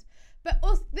mad. But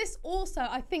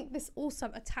I think this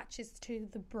also attaches to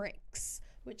the BRICS,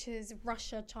 which is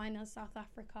Russia, China, South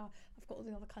Africa. I've got all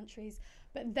the other countries.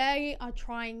 But they are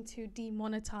trying to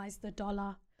demonetize the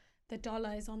dollar. The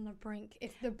dollar is on the brink.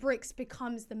 If the BRICS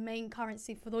becomes the main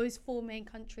currency for those 4 main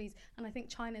countries, and I think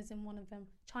China's in one of them,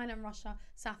 China and Russia,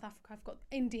 South Africa, I've got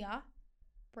India,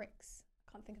 BRICS,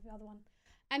 I can't think of the other one.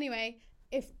 Anyway,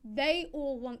 if they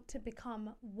all want to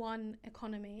become one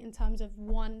economy in terms of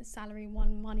one salary,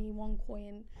 one money, one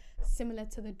coin, similar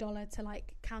to the dollar to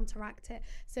like counteract it.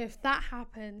 So if that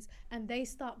happens and they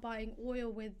start buying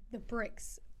oil with the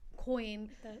BRICS coin,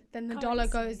 then the dollar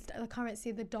goes, the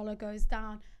currency, the dollar goes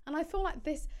down. And I feel like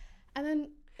this, and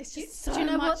then it's just so much. Do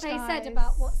you know what they said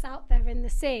about what's out there in the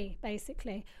sea,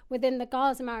 basically, within the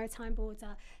Gaza maritime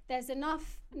border? There's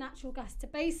enough natural gas to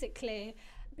basically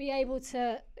be able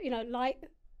to, light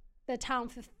the town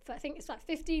for I think it's like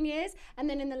 15 years. And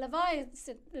then in the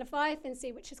Leviathan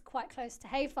Sea, which is quite close to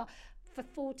Haifa, for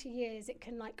 40 years, it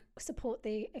can like support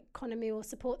the economy or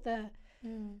support the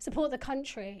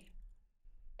country.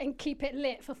 And keep it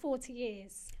lit for 40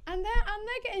 years. And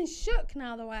they're getting shook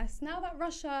now, the West. Now that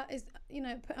Russia is,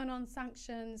 putting on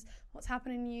sanctions, what's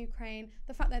happening in Ukraine,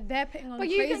 the fact that they're putting on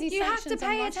crazy sanctions on Russia. You have to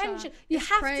pay attention. You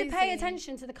have to pay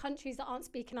attention to the countries that aren't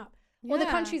speaking up. Or the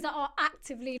countries that are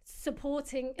actively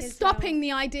supporting Israel. Stopping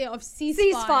the idea of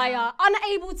ceasefire.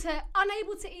 Unable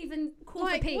to even call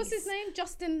for peace. What's his name?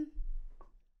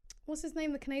 What's his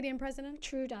name? The Canadian president?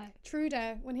 Trudeau.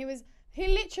 He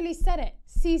literally said it,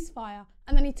 ceasefire,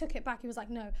 and then he took it back. He was like,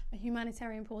 no, a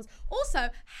humanitarian pause. Also,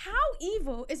 how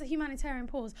evil is a humanitarian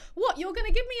pause? What, you're going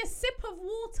to give me a sip of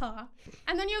water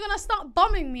and then you're going to start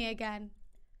bombing me again?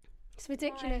 It's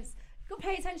ridiculous. You've got to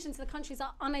pay attention to the countries that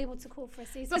are unable to call for a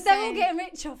ceasefire. But they're all getting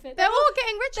rich off it. They're all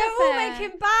getting rich off it. They're all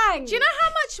making bang. Do you know how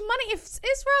much money, if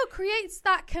Israel creates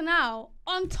that canal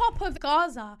on top of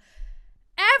Gaza,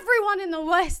 everyone in the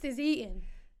West is eating.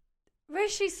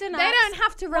 Rishi Sunak. They don't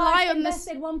have to rely on this.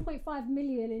 Invested 1.5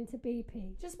 million into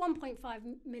BP. Just 1.5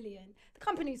 million. The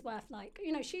company's worth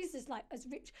she's just like as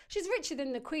rich. She's richer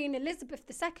than the Queen Elizabeth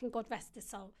II, God rest her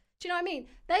soul. Do you know what I mean?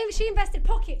 She invested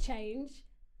pocket change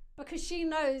because she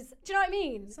knows. Do you know what I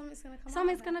mean? Something's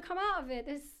going to come out of it.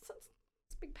 There's a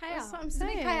big payout. That's what I'm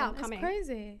saying. There's a big payout coming. It's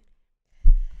crazy.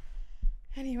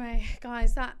 Anyway,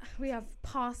 guys, that we have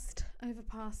overpassed.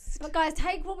 But guys,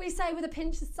 take what we say with a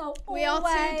pinch of salt. We are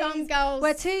 2 dumb girls.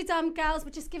 We're 2 dumb girls.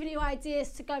 We're just giving you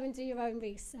ideas to go and do your own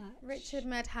research. Richard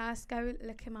Medhurst, go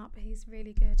look him up. He's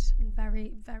really good and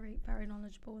very, very, very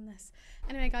knowledgeable in this.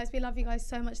 Anyway, guys, we love you guys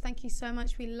so much. Thank you so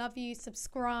much. We love you.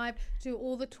 Subscribe, do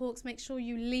all the talks. Make sure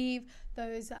you leave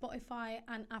those Spotify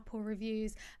and Apple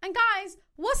reviews. And guys,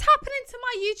 what's happening to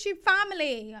my YouTube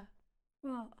family?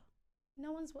 What?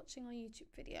 No one's watching our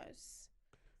YouTube videos.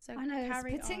 So I know,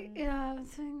 carry on. Yeah.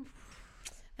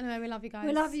 Anyway, we love you guys.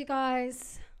 We love you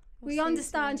guys. We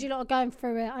understand you lot are going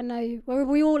through it. I know.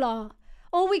 We all are.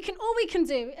 All we can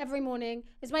do every morning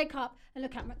is wake up and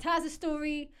look at Taz's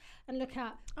story and look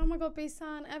at oh my God,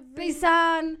 Bisan.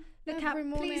 Look every at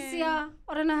morning. Plesia.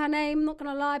 I don't know her name. I'm not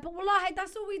gonna lie, but wallahi,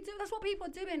 that's all we do. That's what people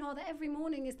are doing. Every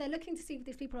morning is they're looking to see if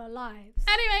these people are alive.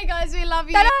 Anyway, guys, we love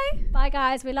you. Bye,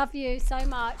 guys. We love you so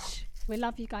much. We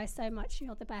love you guys so much.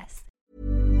 You're the best.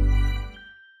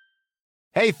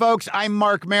 Hey, folks, I'm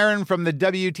Mark Maron from the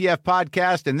WTF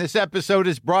Podcast, and this episode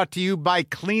is brought to you by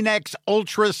Kleenex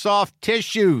Ultra Soft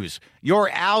Tissues, your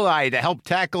ally to help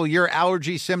tackle your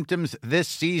allergy symptoms this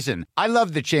season. I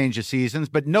love the change of seasons,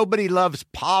 but nobody loves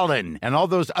pollen and all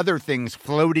those other things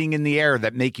floating in the air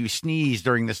that make you sneeze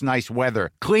during this nice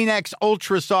weather. Kleenex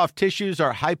Ultra Soft Tissues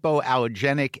are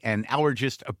hypoallergenic and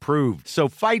allergist approved, so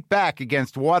fight back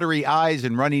against watery eyes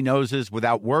and runny noses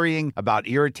without worrying about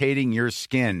irritating your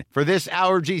skin. For this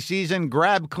allergy season,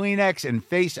 grab Kleenex and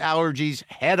face allergies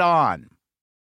head on.